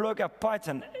plug a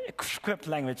Python script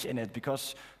language in it,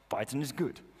 because Python is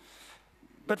good.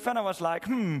 But then I was like,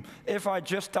 if I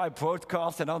just type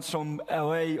broadcast and on some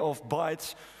array of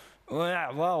bytes,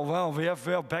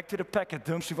 we're back to the packet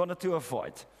dumps we wanted to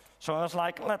avoid. So I was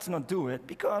like, let's not do it,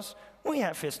 because we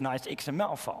have this nice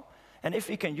XML file. And if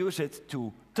we can use it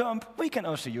to dump, we can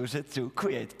also use it to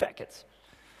create packets.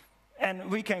 And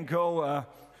we can go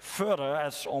further,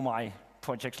 as all my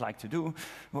projects like to do.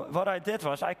 What I did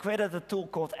was, I created a tool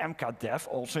called mkdev,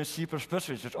 also in C++, which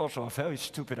is also a very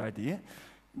stupid idea.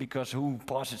 because who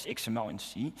parses XML in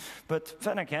C? But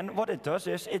then again, what it does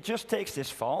is it just takes this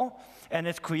file and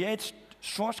it creates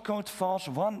source code files,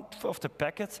 one of the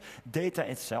packet data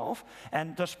itself,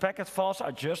 and those packet files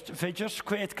are they just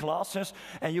create classes,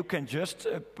 and you can just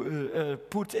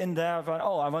put in there,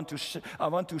 oh, I want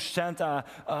to send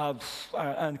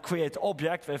and create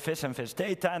object with this and this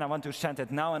data, and I want to send it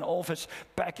now, and all this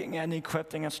packing and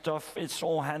encrypting and stuff, it's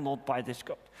all handled by this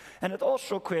code. And it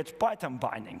also creates Python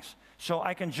bindings. So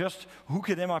I can just hook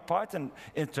it in my Python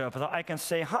interpreter. I can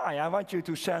say, hi, I want you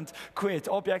to create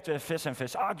object with this and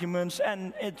this arguments,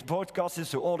 and it broadcasts it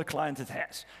to all the clients it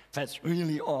has. That's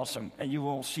really awesome, and you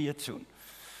will see it soon.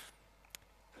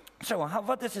 So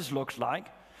what does this look like?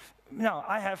 Now,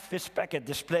 I have this packet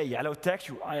display yellow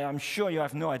text. I am sure you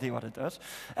have no idea what it does.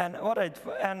 And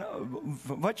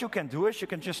what you can do is you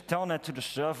can just telnet to the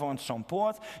server on some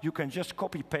port. You can just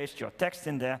copy-paste your text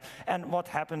in there. And what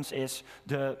happens is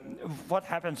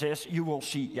you will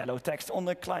see yellow text on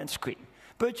the client screen.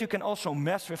 But you can also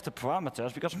mess with the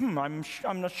parameters because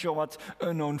I'm not sure what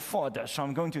unknown for does. So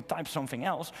I'm going to type something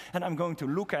else, and I'm going to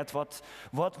look at what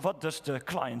does the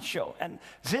client show. And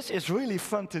this is really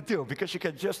fun to do because you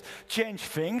can just change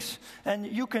things, and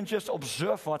you can just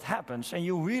observe what happens, and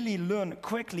you really learn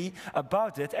quickly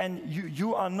about it. And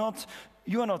you are not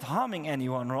harming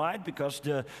anyone, right? Because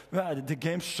the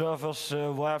game servers,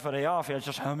 wherever they are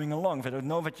just humming along. They don't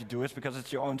know what you do. It's because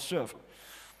it's your own server.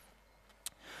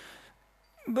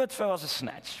 But there was a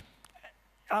snatch.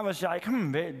 I was like,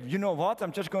 you know what?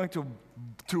 I'm just going to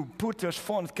put those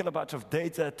 400 kilobytes of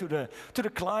data to the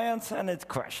client, and it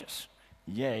crashes.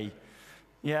 Yay.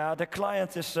 Yeah, the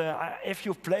client is, if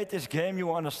you played this game,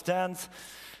 you understand,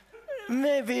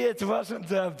 maybe it wasn't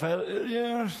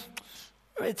yeah,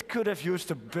 it could have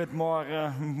used a bit more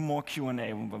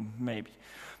Q&A, maybe.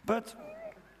 But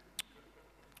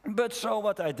so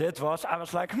what I did was, I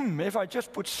was like, if I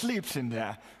just put sleeps in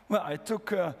there. Well, it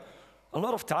took a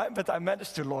lot of time, but I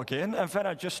managed to log in, and then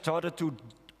I just started to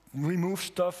remove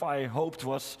stuff I hoped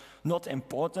was not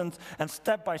important, and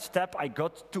step by step I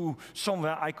got to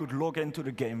somewhere I could log into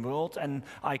the game world, and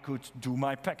I could do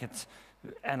my packet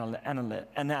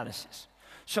analysis.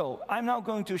 So I'm now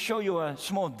going to show you a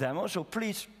small demo, so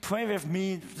please pray with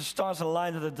me, the stars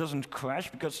align that it doesn't crash,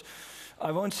 because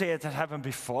I won't say it has happened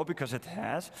before, because it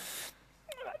has.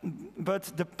 But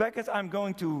the packet I'm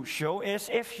going to show is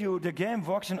the game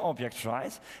works in objects,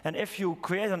 right? And if you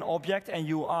create an object and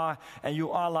you are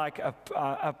like a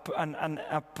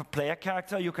player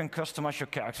character, you can customize your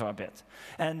character a bit.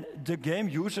 And the game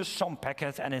uses some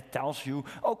packet and it tells you,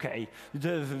 okay,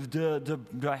 the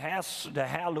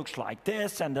hair looks like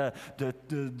this, and the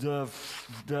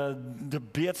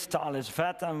beard style is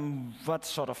that, and what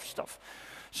sort of stuff.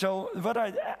 So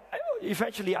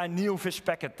eventually I knew this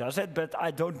packet does it, but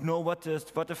I don't know what the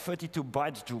 32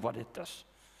 bytes do, what it does.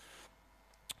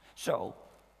 So,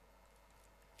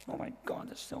 oh my God,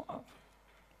 it's still up.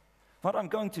 What I'm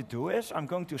going to do is I'm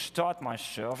going to start my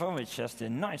server, which has the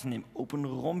nice name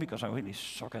OpenROM, because I really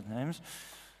suck at names.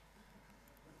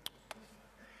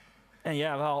 And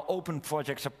yeah, well, open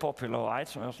projects are popular, right?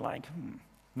 So I was like,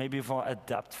 maybe we'll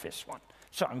adapt this one.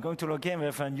 So I'm going to log in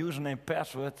with a username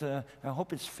password. I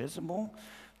hope it's visible.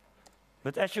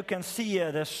 But as you can see,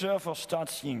 the server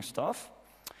starts seeing stuff.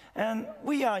 And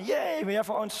we have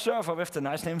our own server with the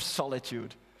nice name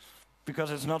Solitude. Because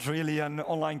it's not really an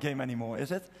online game anymore,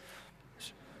 is it?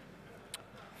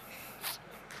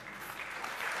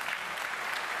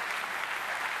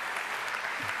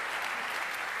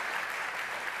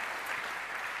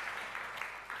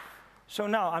 So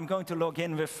now I'm going to log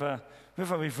in with a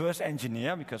reverse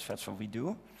engineer, because that's what we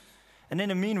do. And in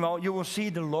the meanwhile, you will see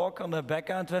the log on the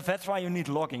backend. That's why you need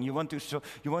logging. You want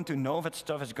to know that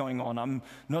stuff is going on. I'm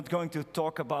not going to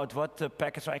talk about what the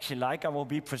packets are actually like. I will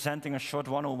be presenting a short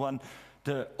 101,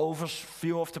 the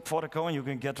overview of the protocol, and you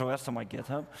can get the rest on my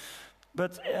GitHub.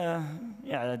 But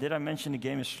yeah, did I mention the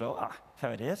game is slow?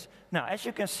 There it is. Now, as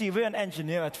you can see, we're an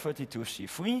engineer at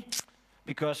 32C3,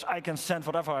 because I can send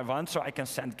whatever I want, so I can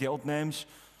send guild names.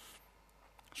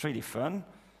 It's really fun.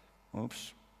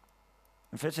 Oops.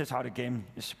 This is how the game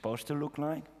is supposed to look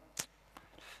like.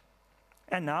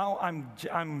 And now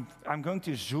I'm going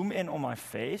to zoom in on my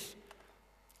face.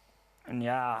 And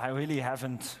yeah, I really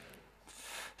haven't.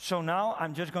 So now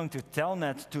I'm just going to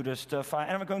telnet to the stuff,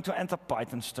 and I'm going to enter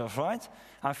Python stuff, right?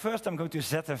 First I'm going to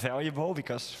set a variable,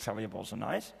 because variables are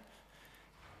nice.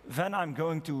 Then I'm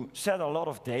going to set a lot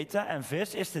of data, and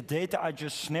this is the data I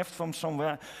just sniffed from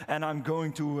somewhere, and I'm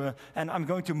going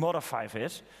to modify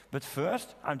this. But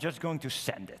first, I'm just going to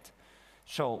send it.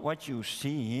 So what you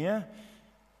see here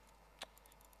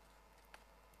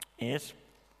is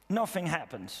nothing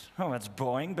happens. Oh, that's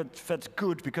boring, but that's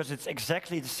good because it's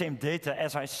exactly the same data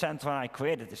as I sent when I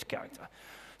created this character.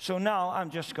 So now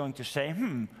I'm just going to say,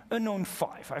 unknown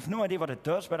 5. I have no idea what it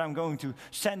does, but I'm going to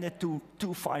send it to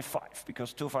 255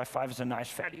 because 255 is a nice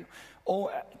value.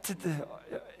 Or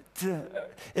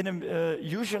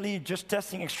usually just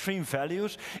testing extreme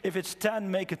values. If it's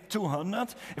 10, make it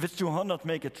 200. If it's 200,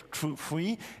 make it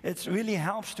 3. It really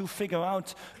helps to figure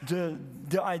out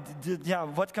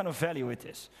what kind of value it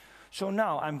is. So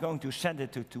now I'm going to send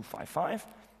it to 255,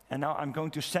 and now I'm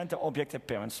going to send the object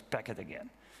appearance packet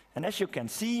again. And as you can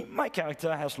see, my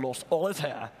character has lost all his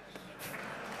hair.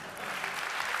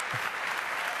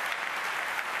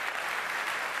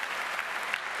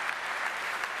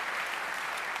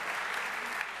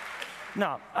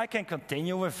 Now, I can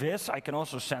continue with this. I can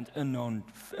also send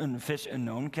this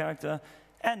unknown character.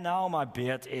 And now my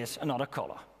beard is another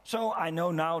color. So I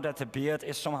know now that the beard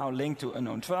is somehow linked to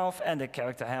unknown 12, and the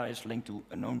character hair is linked to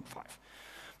unknown 5.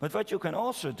 But what you can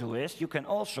also do is, you can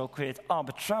also create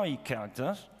arbitrary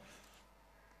characters.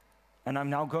 And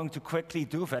I'm now going to quickly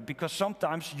do that, because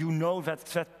sometimes you know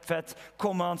that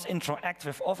commands interact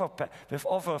with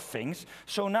other things.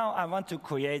 So now I want to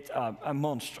create a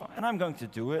monster, and I'm going to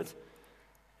do it.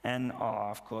 And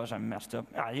of course I messed up.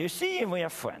 You see, we are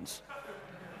friends.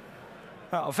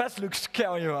 Well, that looks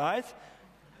scary, right?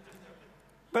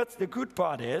 But the good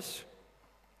part is,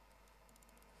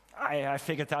 I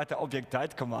figured out the object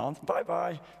died command.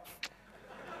 Bye-bye.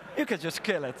 You can just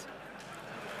kill it.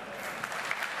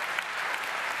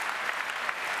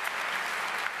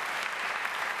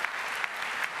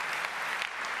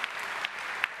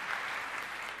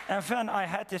 And then I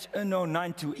had this unknown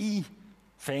 92E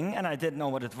thing, and I didn't know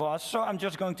what it was, so I'm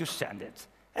just going to send it.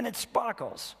 And it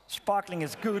sparkles. Sparkling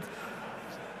is good.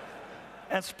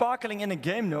 And sparkling in a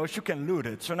game knows you can loot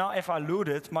it. So now if I loot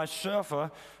it, my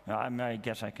server, I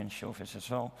guess I can show this as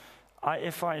well.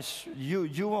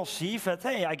 You will see that,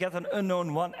 hey, I get an unknown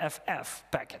 1FF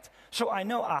packet. So I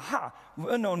know, aha,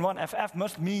 unknown 1FF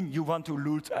must mean you want to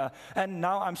loot, and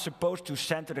now I'm supposed to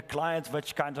send to the client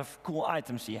which kind of cool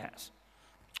items he has.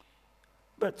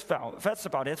 But well, that's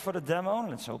about it for the demo.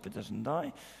 Let's hope it doesn't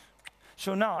die.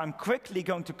 So now I'm quickly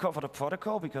going to cover the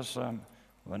protocol because I'm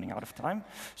running out of time.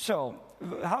 So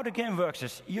how the game works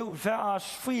is, there are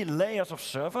 3 layers of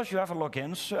servers. You have a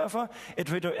login server,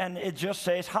 and it just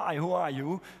says, hi, who are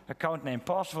you? Account name,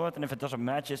 password, and if it doesn't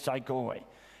match, it's like, go away.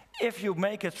 If you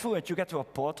make it through it, you get to a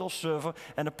portal server,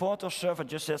 and the portal server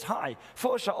just says, hi,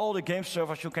 those are all the game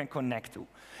servers you can connect to.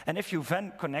 And if you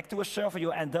then connect to a server,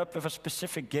 you end up with a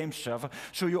specific game server.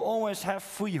 So you always have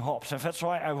 3 hops, and that's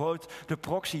why I wrote the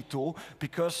proxy tool,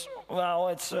 because, well,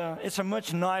 it's a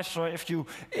much nicer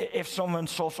if someone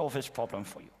solves all this problem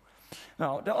for you.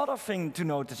 Now, the other thing to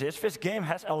notice is this game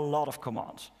has a lot of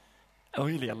commands.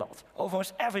 Really a lot.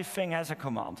 Almost everything has a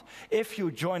command. If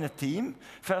you join a team,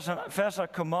 there's a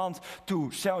command to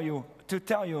tell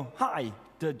you, hi,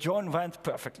 the join went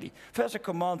perfectly. There's a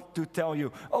command to tell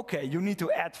you, okay, you need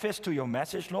to add this to your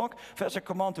message log. There's a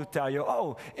command to tell you,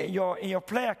 oh, in your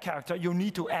player character, you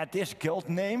need to add this guild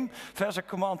name. There's a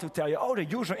command to tell you, oh, the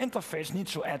user interface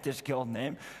needs to add this guild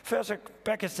name. There's a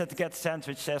package that gets sent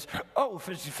which says, oh,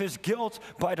 this guild,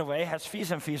 by the way, has these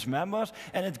and these members,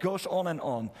 and it goes on and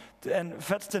on. And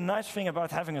that's the nice thing about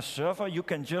having a server. You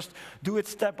can just do it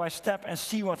step by step and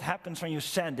see what happens when you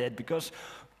send it, because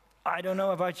I don't know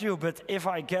about you, but if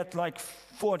I get like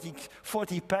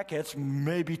 40 packets,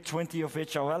 maybe 20 of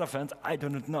which are relevant, I do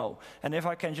not know. And if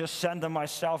I can just send them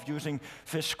myself using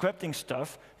this scripting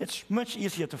stuff, it's much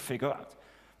easier to figure out.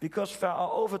 Because there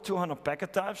are over 200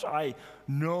 packet types, I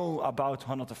know about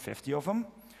 150 of them.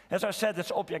 As I said,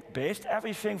 it's object-based.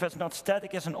 Everything that's not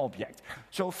static is an object.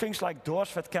 So things like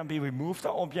doors that can be removed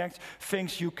are objects.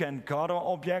 Things you can gather are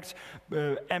objects.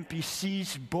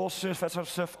 NPCs, bosses, that sort of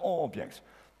stuff, all objects.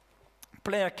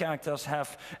 Player characters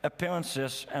have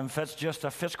appearances, and that's just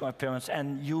a physical appearance,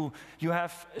 and you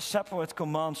have separate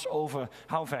commands over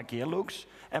how their gear looks.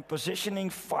 And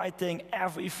positioning, fighting,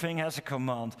 everything has a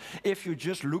command. If you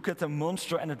just look at the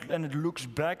monster and it looks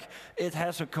back, it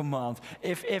has a command.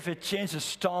 If it changes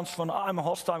stance from I'm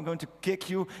hostile, I'm going to kick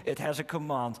you, it has a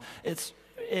command. If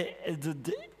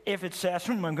it says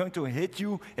I'm going to hit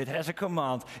you, it has a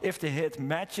command. If the hit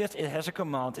matches, it has a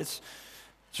command. It's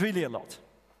really a lot.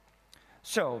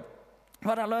 So,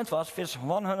 what I learned was this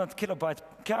 100 kilobyte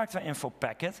character info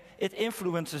packet, it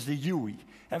influences the UI.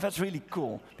 And that's really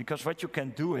cool, because what you can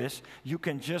do is, you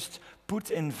can just put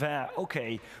in there,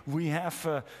 okay, we have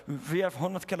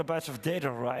 100 kilobytes of data,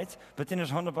 right? But in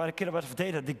this 100 kilobytes of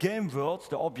data, the game world,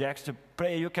 the objects, the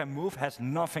player you can move, has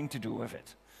nothing to do with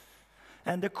it.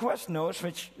 And the client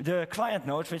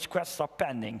knows which quests are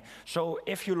pending. So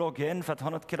if you log in, that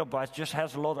 100 kilobytes just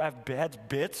has a lot of bad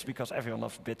bits, because everyone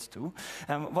loves bits too.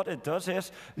 And what it does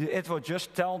is, it will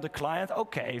just tell the client,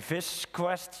 okay, this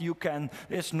quest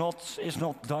is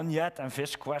not done yet, and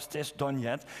this quest is done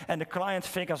yet. And the client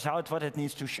figures out what it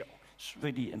needs to show. It's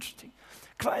really interesting.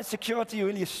 Client security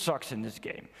really sucks in this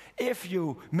game. If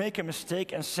you make a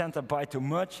mistake and send a byte too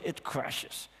much, it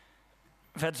crashes.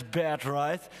 That's bad,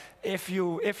 right? If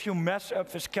you mess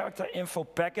up this character info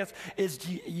packet,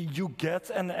 you get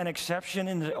an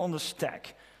exception on the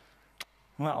stack.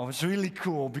 Wow, it's really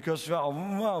cool because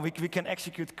we can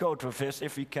execute code with this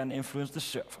if we can influence the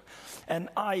server. And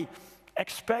I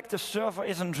expect the server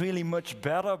isn't really much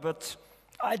better, but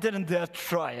I didn't dare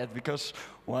try it because,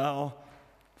 well,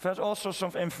 there's also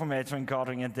some information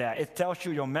gathering in there. It tells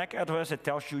you your MAC address, it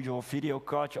tells you your video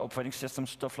card, your operating system,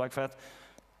 stuff like that.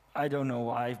 I don't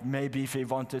know. Maybe they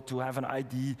wanted to have an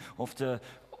ID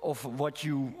of what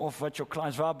your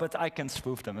clients were, but I can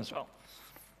spoof them as well.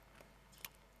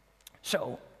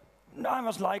 So I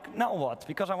was like, now what?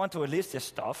 Because I want to release this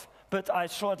stuff, but I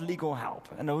sought legal help.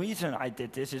 And the reason I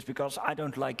did this is because I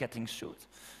don't like getting sued.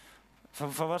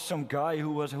 There was some guy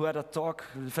who had a talk,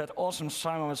 that awesome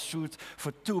Simon was sued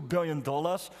for $2 billion.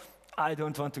 I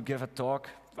don't want to give a talk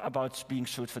about being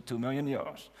sued for 2 million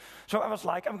euros. So I was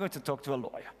like, I'm going to talk to a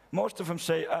lawyer. Most of them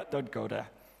say, don't go there.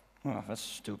 Oh, that's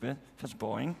stupid, that's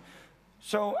boring.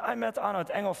 So I met Arnold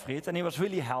Engelfried, and he was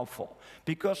really helpful.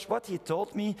 Because what he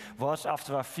told me was,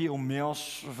 after a few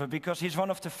mails, because he's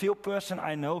one of the few person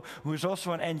I know who is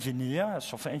also an engineer, a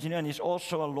software engineer, and he's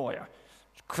also a lawyer.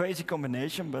 Crazy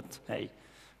combination, but hey,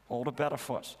 all the better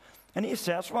for us. And he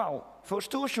says, well, those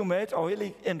tools you made are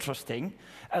really interesting,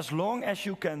 as long as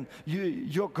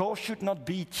your goal should not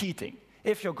be cheating.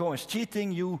 If your goal is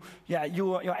cheating, you're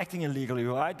acting illegally,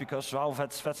 right? Because, well,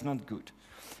 that's not good.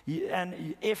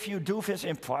 And if you do this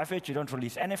in private, you don't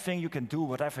release anything, you can do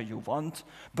whatever you want,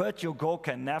 but your goal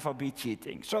can never be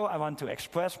cheating. So I want to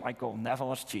express my goal never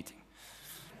was cheating.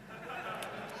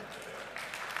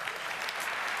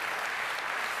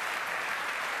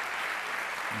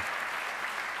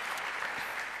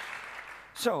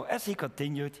 So, as he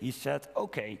continued, he said,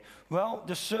 okay, well,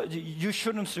 you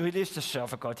shouldn't release the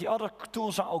server code. The other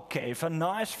tools are okay. They're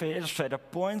nice, they illustrate a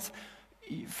point,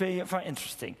 very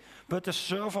interesting. But the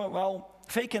server, well,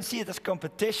 they can see it as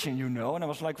competition, you know. And I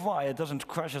was like, why? It doesn't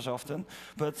crash as often.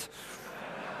 But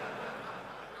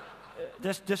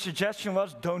the suggestion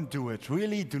was, don't do it.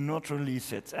 Really, do not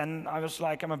release it. And I was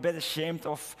like, I'm a bit ashamed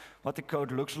of what the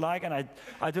code looks like, and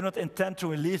I do not intend to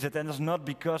release it. And it's not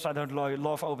because I don't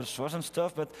love open source and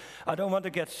stuff, but I don't want to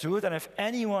get sued. And if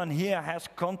anyone here has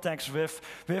contacts with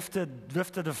the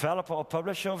developer or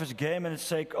publisher of his game, and it's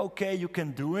like, okay, you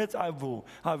can do it, I will.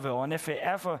 And if they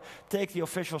ever take the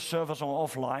official servers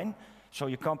offline, so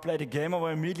you can't play the game, I will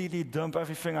immediately dump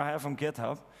everything I have on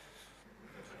GitHub.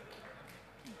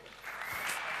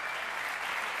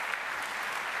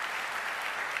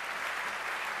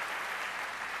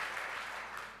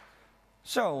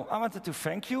 So, I wanted to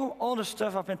thank you. All the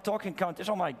stuff I've been talking about is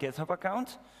on my GitHub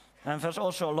account. And there's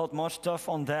also a lot more stuff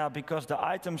on there because the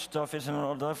item stuff is in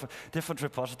a different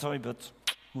repository, but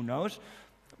who knows.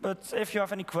 But if you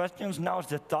have any questions, now's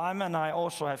the time, and I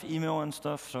also have email and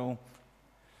stuff, so.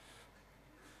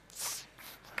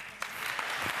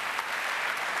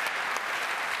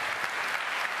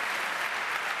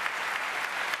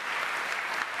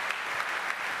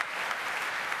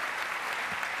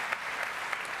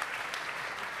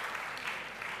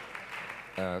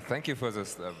 Thank you for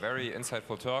this very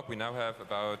insightful talk. We now have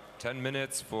about 10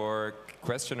 minutes for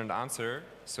question and answer.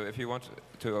 So if you want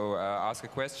to ask a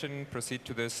question, proceed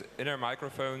to this inner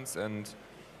microphones, and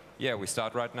yeah, we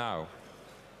start right now.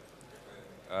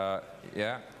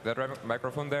 Yeah, that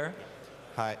microphone there.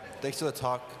 Hi, thanks for the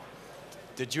talk.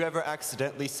 Did you ever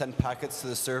accidentally send packets to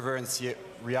the server and see it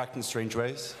react in strange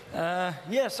ways?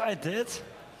 Yes, I did.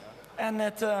 And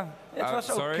it was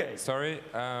okay. Sorry.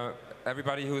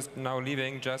 Everybody who's now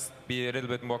leaving, just be a little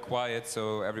bit more quiet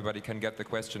so everybody can get the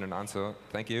question and answer.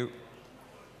 Thank you.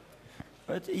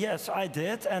 But yes, I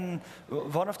did. And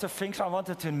one of the things I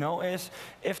wanted to know is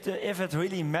if it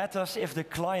really matters if the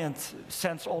client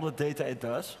sends all the data it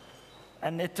does.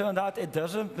 And it turned out it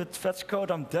doesn't, but that's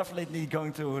code I'm definitely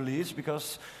going to release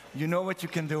because you know what you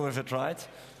can do with it, right?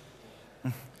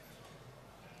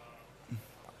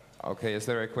 Okay, is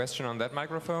there a question on that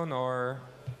microphone or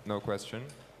no question?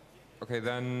 Okay,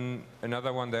 then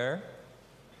another one there.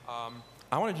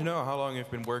 I wanted to know how long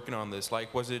you've been working on this.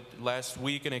 Like, was it last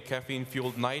week in a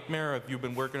caffeine-fueled nightmare? Have you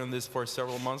been working on this for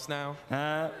several months now?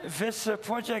 This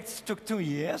project took 2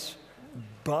 years.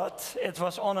 but it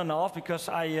was on and off because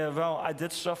I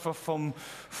did suffer from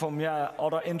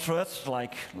other interests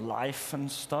like life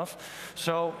and stuff.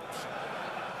 So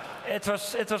it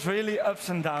was really ups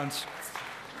and downs.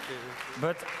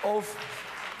 But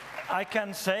I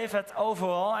can say that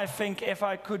overall, I think if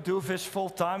I could do this full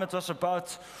time, it was about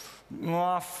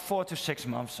 4 to 6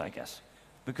 months, I guess.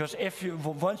 Because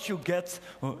once you get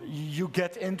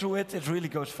into it, it really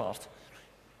goes fast.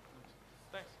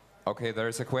 Okay, there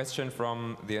is a question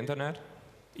from the internet.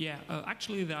 Yeah,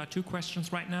 actually there are 2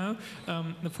 questions right now.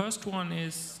 The first one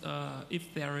is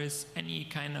if there is any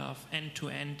kind of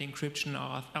end-to-end encryption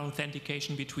or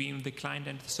authentication between the client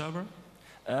and the server.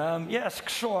 Yes,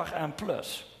 XOR and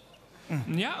plus.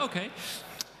 Yeah, okay.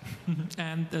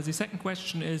 And the second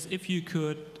question is if you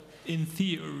could, in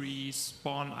theory,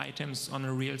 spawn items on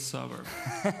a real server.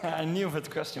 I knew that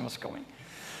question was coming.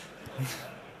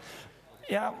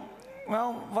 Yeah.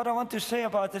 Well, what I want to say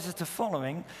about this is the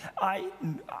following.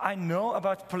 I know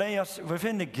about players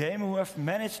within the game who have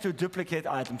managed to duplicate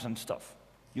items and stuff.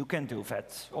 You can do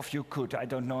that, or you could. I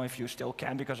don't know if you still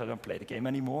can because I don't play the game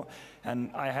anymore.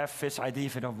 And I have this idea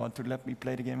if you don't want to let me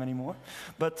play the game anymore.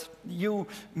 But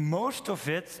most of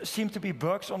it seem to be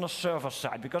bugs on the server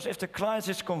side. Because if the client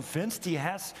is convinced he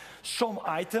has some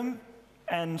item,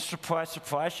 and surprise,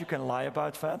 surprise, you can lie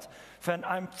about that, then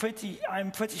I'm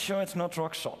pretty sure it's not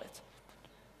rock solid.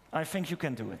 I think you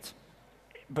can do it.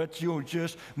 But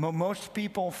most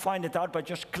people find it out by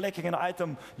just clicking an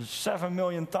item 7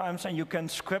 million times, and you can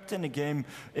script in the game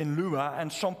in Lua,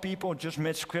 and some people just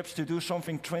made scripts to do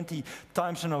something 20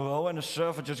 times in a row, and the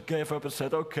server just gave up and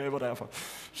said, okay, whatever.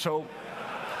 So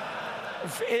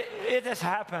it has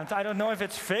happened. I don't know if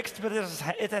it's fixed, but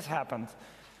it has happened.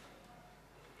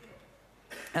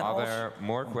 And are there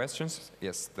more questions?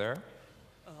 Yes, there.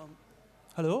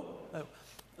 Hello?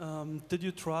 Did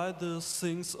you try these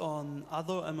things on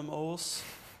other MMOs?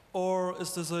 Or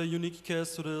is this a unique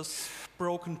case to this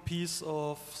broken piece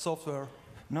of software?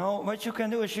 No, what you can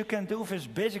do is you can do this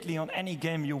basically on any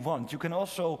game you want. You can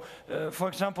also, for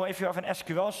example, if you have an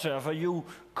SQL server, you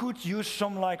could use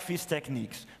some like these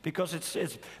techniques because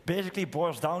it's basically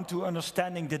boils down to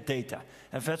understanding the data.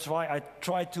 And that's why I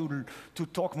try to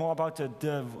talk more about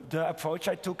the approach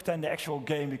I took than the actual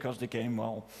game, because the game,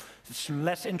 well, it's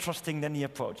less interesting than the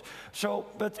approach. So,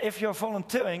 but if you're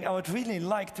volunteering, I would really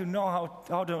like to know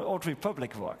how the Old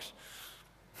Republic works.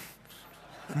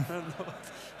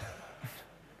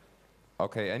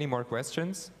 Okay, any more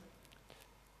questions?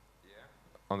 Yeah.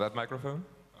 On that microphone?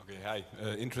 Okay, hi.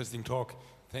 Interesting talk.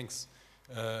 Thanks.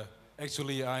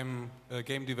 Actually, I'm a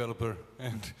game developer,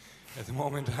 and at the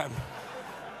moment I'm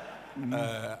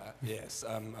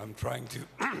trying to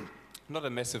not a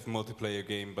massive multiplayer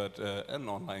game, but an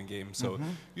online game. So,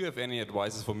 you have any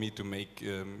advices for me to make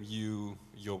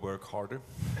your work harder?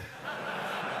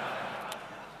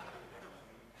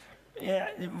 Yeah,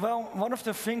 well, one of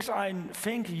the things I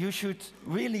think you should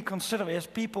really consider is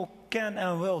people can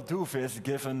and will do this,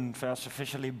 given they're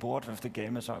sufficiently bored with the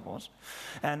game as I was.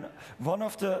 And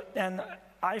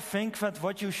I think that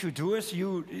what you should do is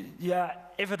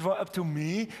if it were up to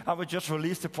me, I would just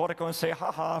release the protocol and say,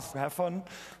 haha, have fun.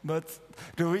 But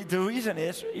the reason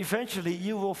is, eventually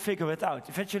you will figure it out.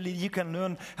 Eventually you can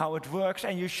learn how it works,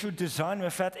 and you should design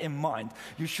with that in mind.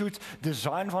 You should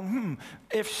design from,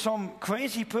 if some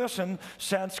crazy person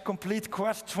sends complete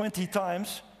quest 20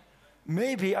 times,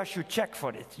 maybe I should check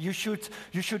for it. You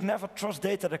should never trust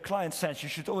data the client sends. You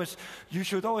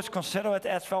should always consider it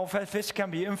as well. This can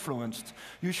be influenced.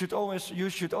 You should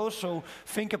also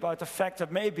think about the fact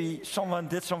that maybe someone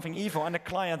did something evil and the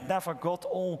client never got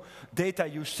all data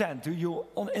you sent. Do you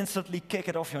instantly kick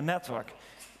it off your network?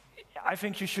 I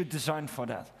think you should design for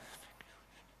that.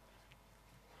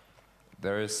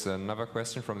 There is another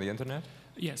question from the internet.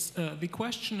 Yes, the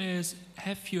question is,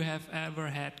 have you ever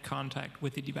had contact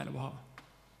with the developer?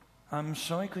 I'm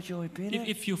sorry, could you repeat it?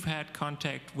 If you've had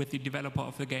contact with the developer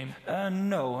of the game.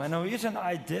 No, and the reason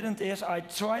I didn't is I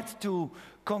tried to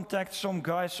contact some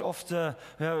guys of there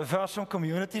are some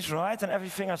communities, right? And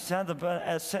everything I sent,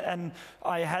 and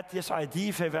I had this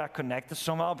idea they were connected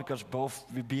somehow, because both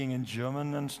being in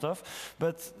German and stuff.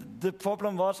 But the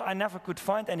problem was I never could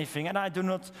find anything, and I do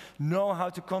not know how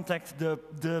to contact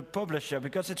the publisher,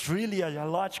 because it's really a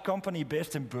large company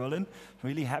based in Berlin.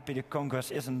 Really happy the Congress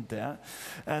isn't there,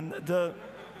 and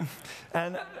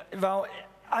well,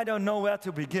 I don't know where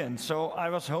to begin, so I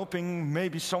was hoping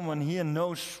maybe someone here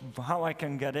knows how I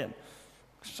can get in.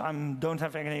 Because I don't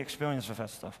have any experience with that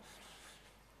stuff.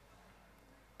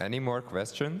 Any more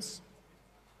questions?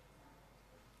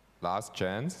 Last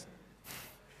chance.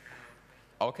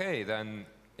 Okay, then,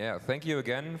 Yeah, thank you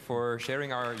again for sharing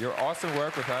your awesome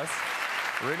work with us.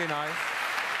 Really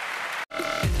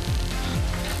nice.